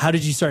how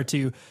did you start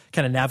to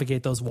kind of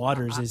navigate those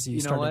waters as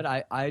you started? You know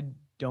what? I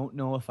don't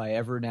know if I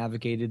ever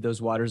navigated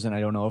those waters, and I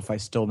don't know if I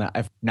still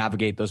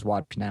navigate those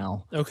waters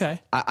now.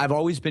 Okay. I've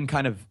always been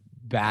kind of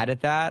bad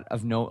at that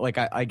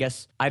I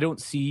guess I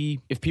don't see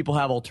if people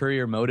have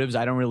ulterior motives.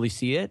 I don't really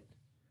see it.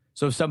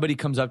 So if somebody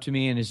comes up to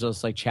me and is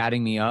just like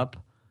chatting me up,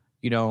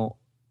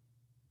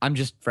 I'm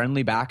just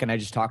friendly back and I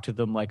just talk to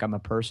them like I'm a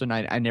person.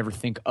 I never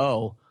think,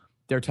 oh,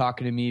 they're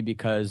talking to me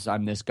because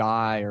I'm this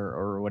guy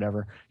or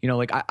whatever.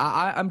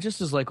 I'm just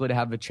as likely to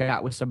have a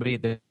chat with somebody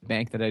at the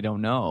bank that I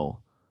don't know,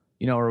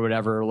 or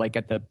whatever, like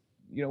at the,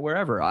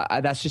 wherever.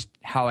 That's just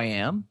how I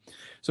am.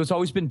 So it's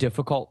always been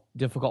difficult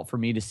for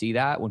me to see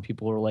that when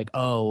people are like,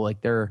 oh,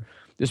 like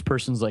this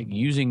person's like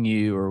using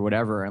you or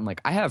whatever. And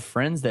like, I have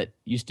friends that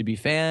used to be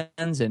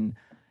fans and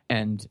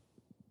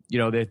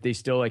they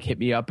still like hit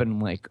me up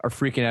and like are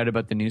freaking out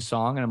about the new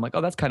song. And I'm like,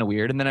 oh, that's kind of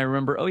weird. And then I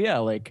remember, oh yeah,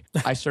 like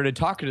I started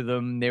talking to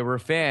them. They were a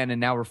fan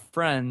and now we're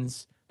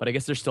friends, but I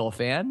guess they're still a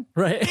fan.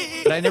 Right.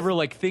 But I never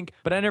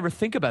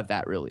think about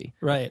that really.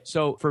 Right.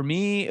 So for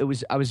me,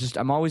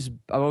 I've always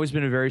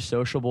been a very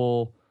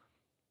sociable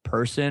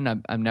person.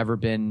 I've never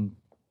been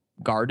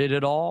guarded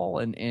at all.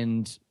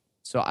 And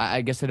so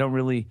I guess I don't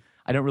really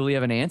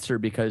have an answer,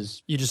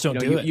 because you just don't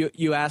do it.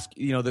 You ask,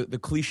 the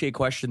cliche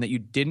question that you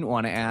didn't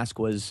want to ask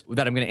was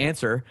that I'm going to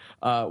answer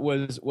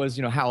was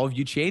how have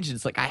you changed? And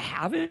it's like, I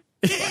haven't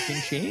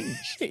fucking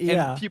changed.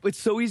 Yeah. And it's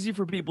so easy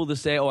for people to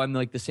say, oh, I'm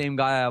like the same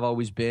guy I've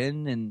always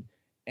been.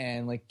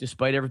 And like,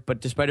 despite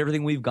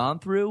everything we've gone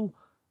through,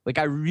 like,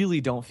 I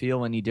really don't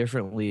feel any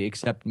differently,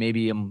 except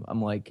maybe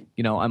I'm like,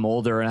 I'm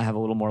older and I have a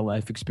little more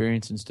life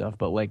experience and stuff.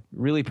 But like,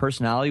 really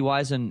personality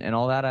wise and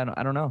all that,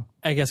 I don't know.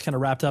 I guess kind of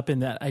wrapped up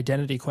in that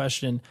identity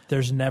question,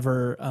 there's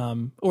never,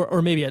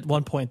 or maybe at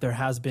one point there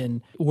has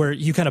been, where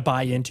you kind of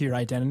buy into your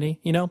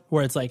identity,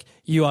 where it's like,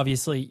 you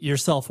obviously, your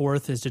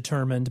self-worth is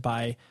determined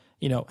by,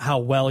 how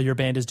well your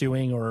band is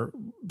doing or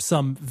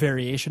some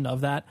variation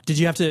of that.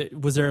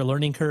 Was there a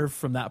learning curve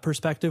from that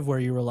perspective where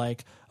you were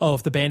like, oh,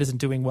 if the band isn't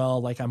doing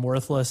well, like I'm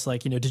worthless?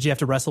 Like, did you have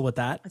to wrestle with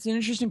that? That's an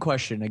interesting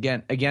question.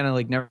 Again, I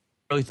like never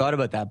really thought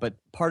about that, but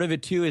part of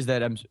it too is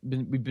that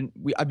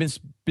I've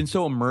been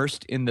so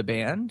immersed in the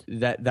band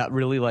that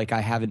really like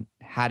I haven't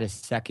had a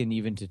second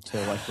even to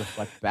like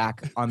reflect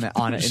back on it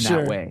in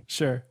Sure, that way.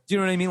 Sure. Do you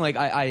know what I mean?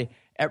 Like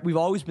we've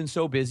always been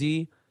so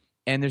busy,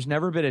 and there's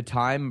never been a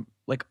time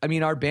like, I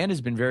mean, our band has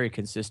been very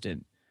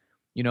consistent.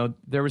 You know,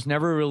 there was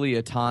never really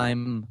a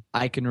time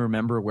I can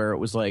remember where it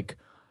was like,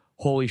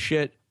 holy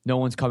shit, no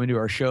one's coming to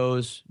our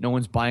shows, no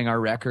one's buying our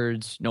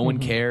records, no one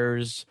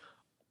cares.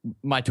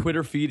 My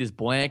Twitter feed is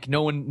blank.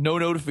 No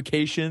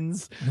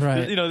notifications.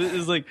 Right. You know,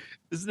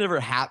 this never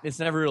happened. It's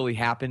never really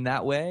happened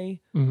that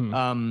way.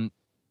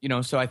 You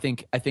know, so I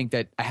think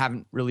that I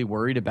haven't really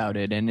worried about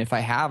it, and if I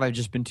have, I've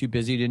just been too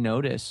busy to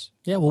notice.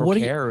 Yeah. Well, what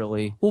care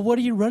really? Well, what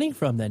are you running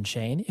from then,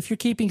 Shane? If you're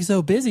keeping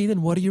so busy,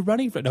 then what are you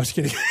running from? No, just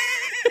kidding.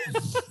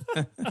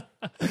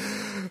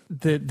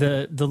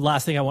 The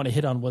last thing I want to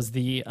hit on was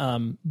the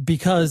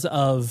because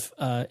of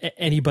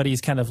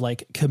anybody's kind of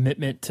like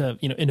commitment to,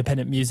 you know,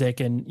 independent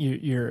music and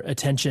your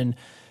attention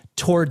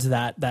towards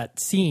that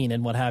scene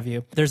and what have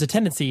you, there's a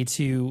tendency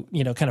to,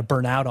 you know, kind of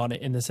burn out on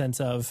it in the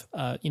sense of,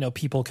 you know,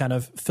 people kind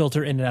of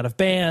filter in and out of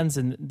bands,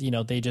 and, you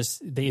know, they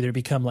either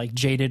become like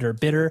jaded or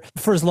bitter.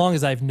 For as long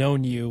as I've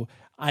known you,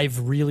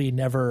 I've really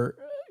never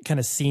kind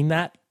of seen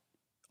that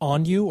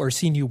on you or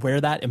seen you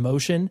wear that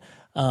emotion.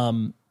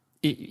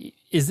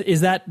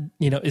 Is that,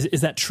 you know,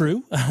 is that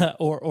true?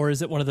 or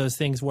is it one of those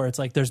things where it's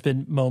like, there's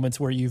been moments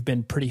where you've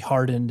been pretty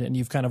hardened and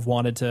you've kind of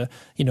wanted to,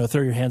 you know,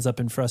 throw your hands up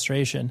in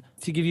frustration?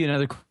 To give you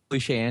another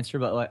cliche answer,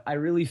 but like, I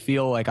really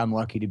feel like I'm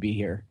lucky to be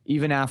here.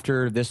 Even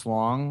after this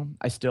long,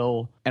 I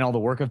still, and all the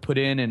work I've put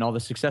in and all the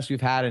success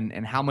we've had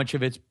and how much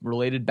of it's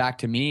related back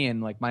to me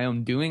and like my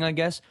own doing, I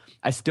guess,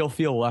 I still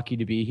feel lucky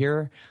to be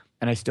here.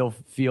 And I still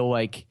feel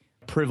like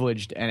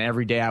privileged, and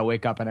every day I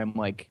wake up and I'm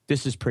like,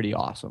 this is pretty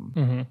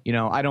awesome. You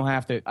know, I don't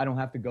have to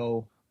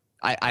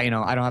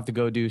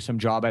go do some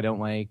job I don't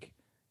like.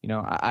 You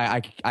know,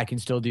 I can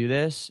still do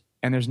this,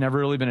 and there's never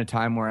really been a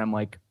time where I'm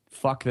like,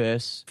 fuck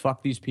this,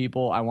 fuck these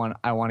people, I want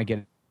to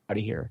get out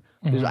of here.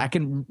 I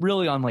can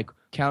really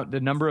count the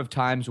number of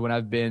times when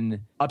I've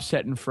been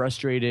upset and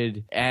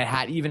frustrated and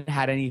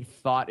had any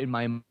thought in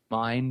my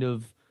mind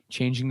of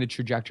changing the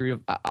trajectory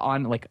of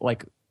on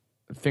like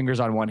fingers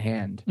on one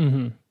hand.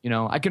 You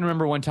know, I can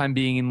remember one time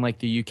being in like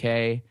the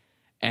UK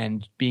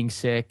and being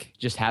sick,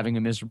 just having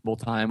a miserable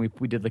time.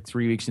 We did like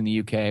 3 weeks in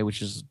the UK,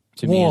 which is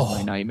to me is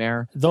my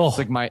nightmare. It's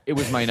like it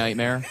was my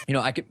nightmare. You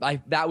know,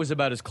 that was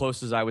about as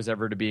close as I was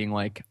ever to being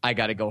like, I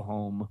got to go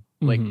home.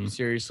 Like,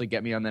 seriously,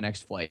 get me on the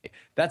next flight.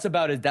 That's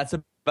about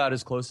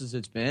as close as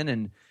it's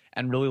been.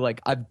 And really,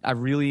 like, I've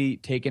really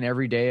taken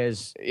every day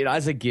as, you know,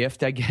 as a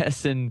gift, I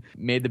guess, and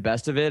made the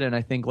best of it. And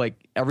I think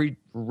like every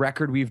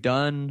record we've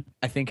done,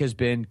 I think has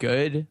been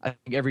good. I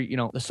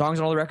think the songs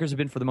on all the records have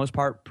been for the most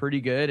part pretty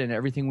good, and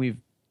everything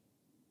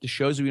the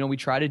shows, you know, we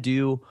try to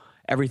do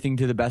everything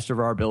to the best of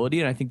our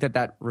ability. And I think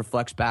that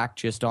reflects back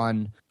just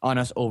on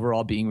us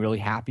overall being really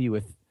happy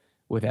with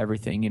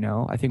everything. You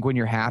know, I think when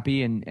you're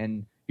happy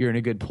and you're in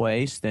a good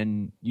place,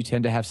 then you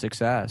tend to have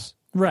success.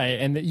 Right.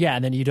 And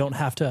and then you don't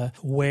have to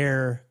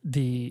wear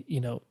the, you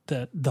know,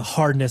 the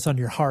hardness on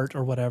your heart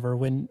or whatever,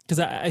 because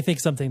I think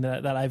something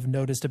that I've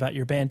noticed about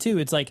your band too,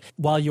 it's like,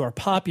 while you are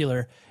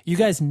popular, you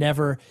guys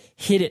never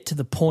hit it to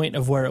the point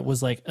of where it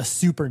was like a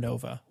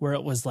supernova, where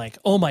it was like,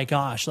 oh my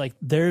gosh, like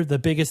they're the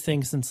biggest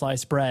thing since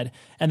sliced bread.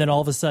 And then all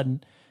of a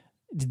sudden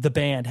the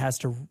band has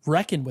to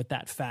reckon with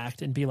that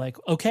fact and be like,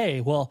 okay,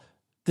 well,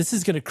 this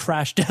is going to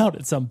crash down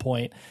at some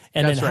point.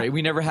 And that's right.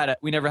 We never had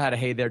a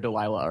hey there,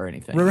 Delilah, or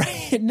anything.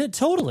 Right. No,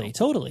 totally.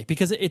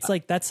 Because it's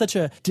like, that's such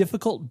a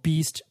difficult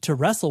beast to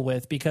wrestle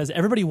with, because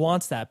everybody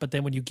wants that. But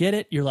then when you get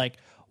it, you're like,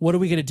 what are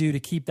we going to do to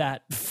keep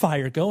that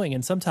fire going?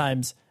 And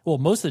sometimes, well,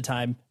 most of the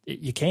time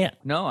you can't.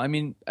 No, I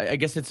mean, I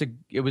guess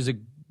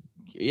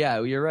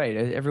yeah, you're right.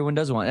 Everyone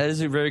does want. That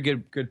is a very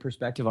good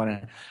perspective on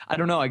it. I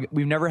don't know.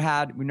 We've never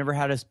had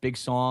a big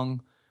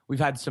song. We've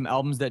had some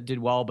albums that did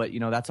well, but, you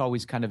know, that's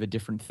always kind of a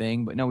different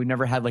thing. But no, we've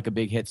never had like a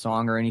big hit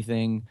song or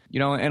anything, you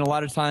know, and a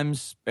lot of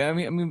times, I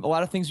mean, a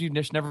lot of things we've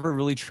just never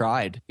really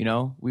tried, you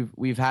know.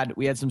 We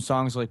had some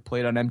songs like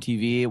played on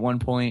MTV at one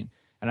point,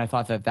 and I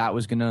thought that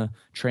was going to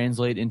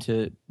translate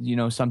into, you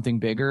know, something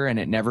bigger, and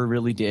it never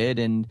really did.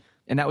 And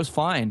that was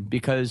fine,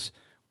 because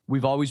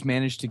we've always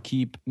managed to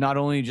keep not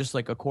only just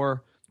like a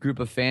core group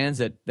of fans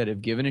that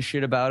have given a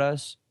shit about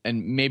us,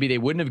 and maybe they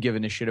wouldn't have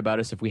given a shit about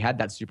us if we had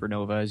that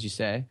supernova, as you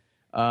say.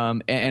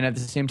 And at the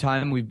same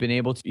time, we've been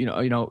able to, you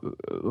know,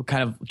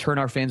 kind of turn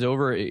our fans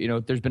over. You know,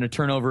 there's been a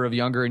turnover of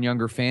younger and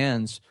younger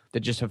fans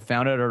that just have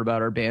found out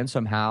about our band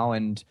somehow,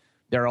 and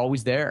they're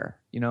always there.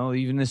 You know,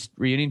 even this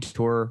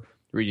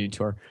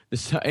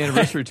this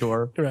anniversary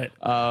tour, right?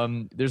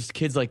 There's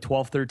kids like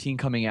 12, 13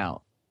 coming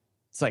out.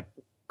 It's like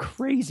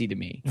crazy to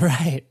me,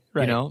 right?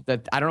 You know,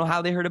 that I don't know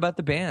how they heard about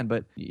the band,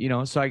 but, you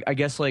know, so I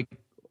guess like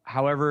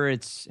however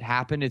it's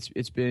happened,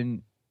 it's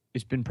been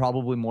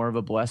probably more of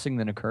a blessing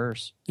than a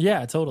curse.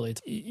 Yeah, totally.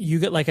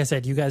 Like I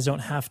said, you guys don't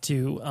have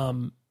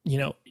to, you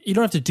know, you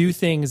don't have to do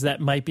things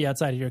that might be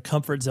outside of your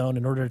comfort zone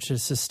in order to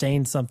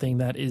sustain something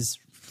that is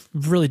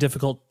really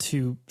difficult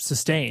to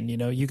sustain. You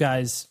know, you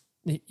guys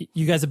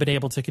have been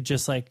able to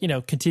just like, you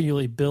know,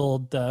 continually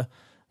build the,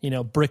 you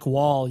know, brick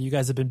wall. You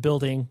guys have been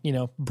building, you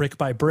know, brick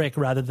by brick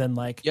rather than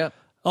like, yep.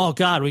 Oh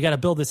God, we got to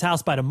build this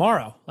house by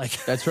tomorrow.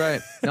 Like that's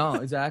right. No,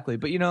 exactly.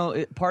 But you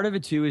know, part of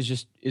it too is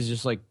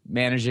just like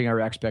managing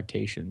our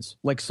expectations.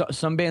 Like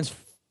some bands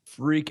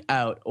freak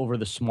out over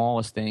the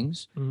smallest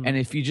things, and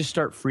if you just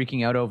start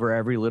freaking out over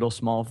every little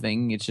small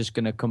thing, it's just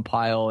going to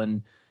compile,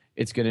 and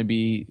it's going to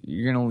be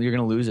you're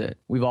gonna lose it.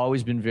 We've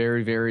always been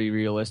very, very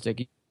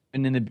realistic,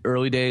 and in the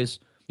early days,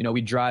 you know,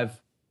 we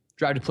drive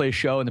to play a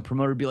show, and the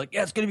promoter would be like,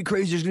 "Yeah, it's going to be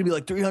crazy. There's going to be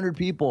like 300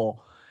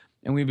 people,"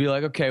 and we'd be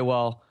like, "Okay,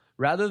 well."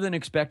 Rather than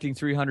expecting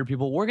 300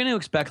 people, we're going to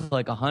expect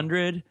like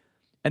 100.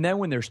 And then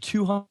when there's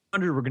 200,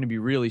 we're going to be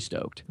really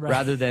stoked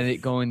rather than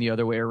it going the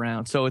other way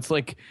around. So it's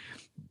like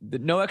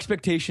no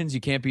expectations. You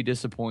can't be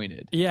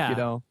disappointed. Yeah. You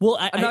know, well,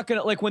 I'm not going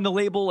to like when the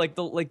label, like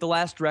the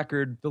last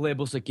record, the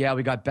label's like, yeah,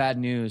 we got bad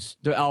news.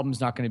 The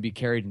album's not going to be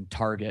carried in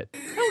Target.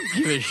 I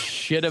don't give a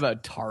shit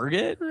about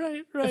Target.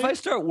 Right. If I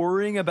start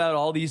worrying about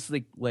all these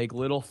like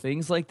little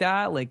things like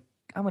that, like,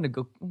 I'm gonna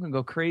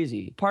go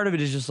crazy. Part of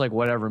it is just like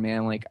whatever,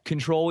 man. Like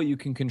control what you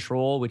can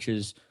control, which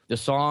is the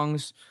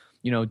songs,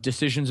 you know,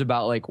 decisions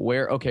about like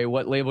what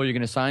label you're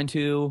gonna sign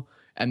to,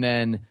 and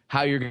then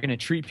how you're gonna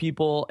treat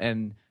people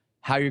and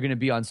how you're gonna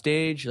be on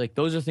stage. Like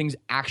those are things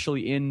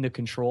actually in the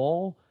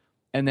control,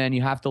 and then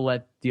you have to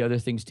let the other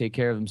things take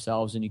care of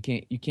themselves, and you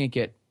can't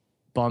get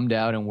bummed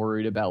out and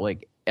worried about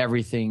like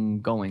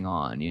everything going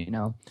on, you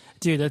know.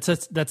 Dude,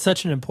 that's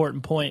such an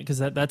important point, because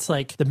that's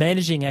like the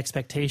managing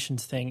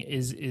expectations thing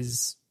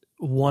is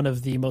one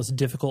of the most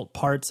difficult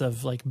parts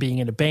of like being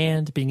in a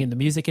band, being in the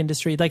music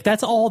industry. Like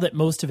that's all that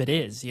most of it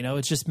is, you know.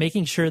 It's just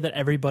making sure that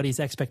everybody's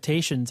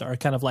expectations are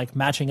kind of like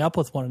matching up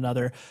with one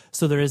another,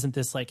 so there isn't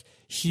this like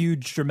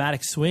huge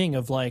dramatic swing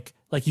of like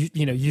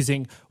you know,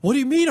 using, what do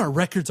you mean our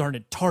records aren't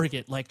at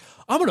Target? Like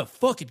I'm gonna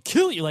fucking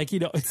kill you. Like, you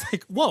know, it's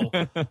like, whoa.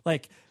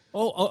 Like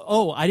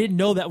Oh, I didn't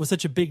know that was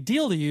such a big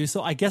deal to you.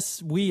 So I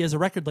guess we as a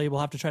record label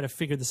have to try to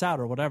figure this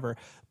out or whatever.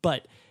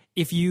 But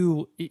if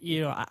you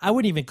know, I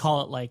wouldn't even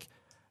call it like,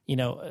 you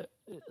know,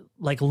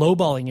 like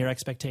lowballing your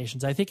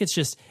expectations. I think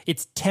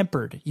it's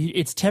tempered.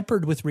 It's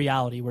tempered with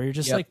reality, where you're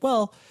just like,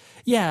 well,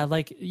 yeah,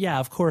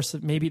 of course,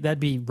 maybe that'd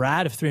be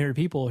rad if 300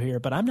 people were here,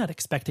 but I'm not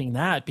expecting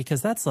that,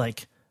 because that's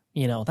like,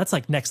 you know, that's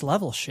like next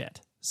level shit.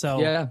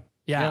 So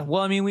yeah.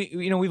 Well, I mean,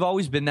 we've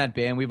always been that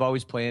band. We've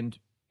always planned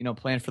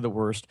for the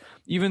worst.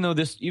 Even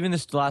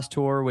this last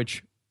tour,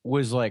 which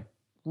was like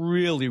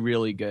really,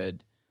 really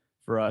good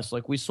for us.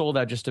 Like we sold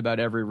out just about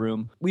every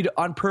room.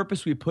 On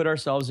purpose, we put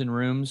ourselves in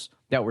rooms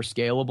that were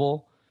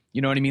scalable.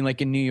 You know what I mean?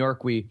 Like in New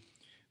York, we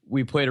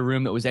played a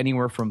room that was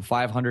anywhere from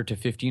 500 to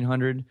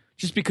 1,500,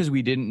 just because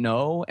we didn't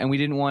know, and we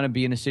didn't want to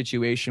be in a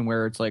situation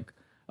where it's like,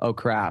 oh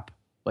crap,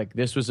 like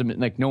this was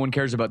like no one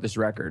cares about this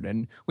record,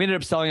 and we ended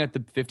up selling at the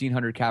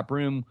 1,500 cap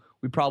room.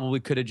 We probably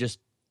could have just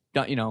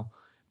done, you know.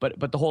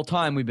 But the whole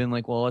time we've been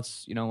like, well,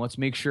 let's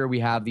make sure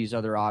we have these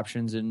other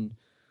options, and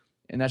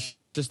that's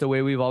just the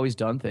way we've always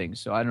done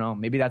things. So I don't know,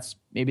 maybe that's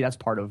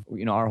part of,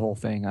 you know, our whole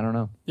thing. I don't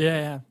know.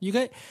 Yeah.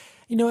 You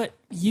know what?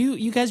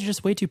 You guys are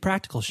just way too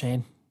practical,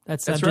 Shane.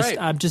 That's right.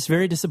 I'm just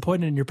very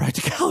disappointed in your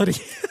practicality.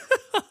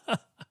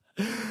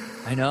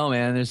 I know,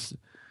 man.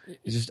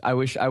 I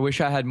wish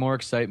I had more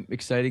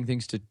exciting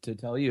things to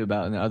tell you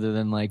about, other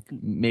than like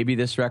maybe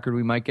this record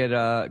we might get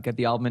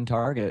the album in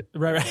Target.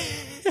 Right.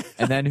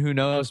 And then who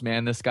knows,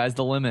 man? The sky's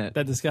the limit.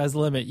 The sky's the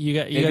limit. You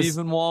guys,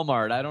 even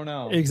Walmart. I don't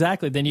know.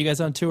 Exactly. Then you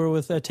guys on tour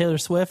with Taylor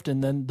Swift,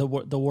 and then the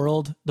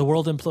world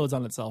implodes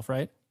on itself,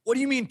 right? What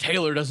do you mean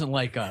Taylor doesn't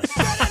like us?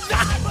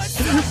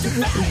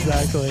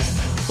 Exactly.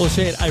 Well,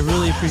 Shane, I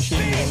really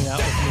appreciate you hanging out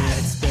with me.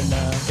 It's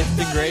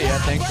been great. Yeah,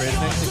 thanks, Ray.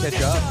 Nice to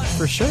catch up.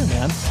 For sure,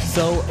 man.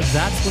 So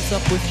that's what's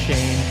up with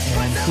Shane,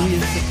 and who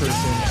is the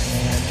person,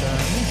 and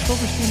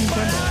Silverstein in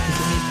general.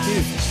 Because I mean,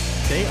 dude,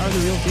 they are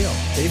the real deal.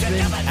 They've been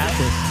at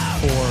this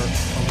for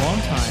a long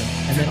time,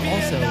 and then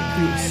also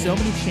through so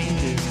many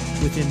changes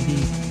within the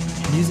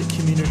music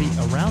community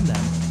around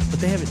them, but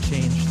they haven't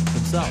changed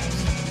themselves.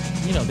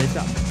 You know, they've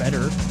gotten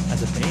better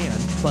as a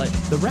band, but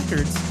the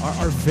records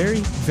are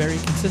very, very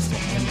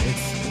consistent, and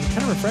it's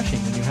kind of refreshing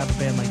when you have a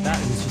band like that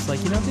who's just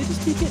like, you know, they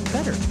just keep getting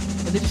better,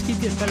 and they just keep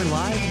getting better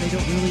live, and they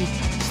don't really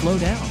slow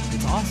down.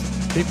 It's awesome.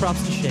 Big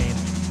props to Shane.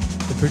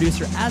 The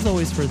producer, as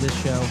always, for this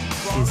show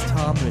is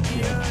Tom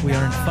Ritchfield. We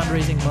are in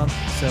fundraising month,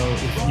 so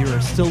if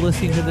you're still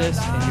listening to this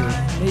and you're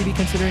maybe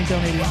considering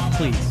donating,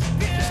 please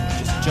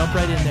just jump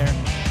right in there.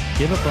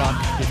 Give $1,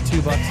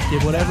 give $2,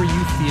 give whatever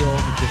you feel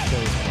that this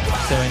show is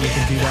worth. So, and you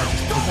can do that.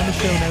 Just click on the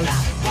show notes,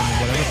 and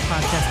whatever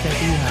podcast tab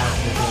you have,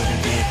 we'll be able to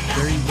do it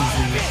very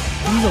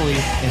easily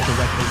and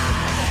directly from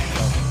there.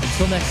 So,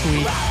 until next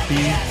week,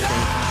 be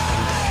safe.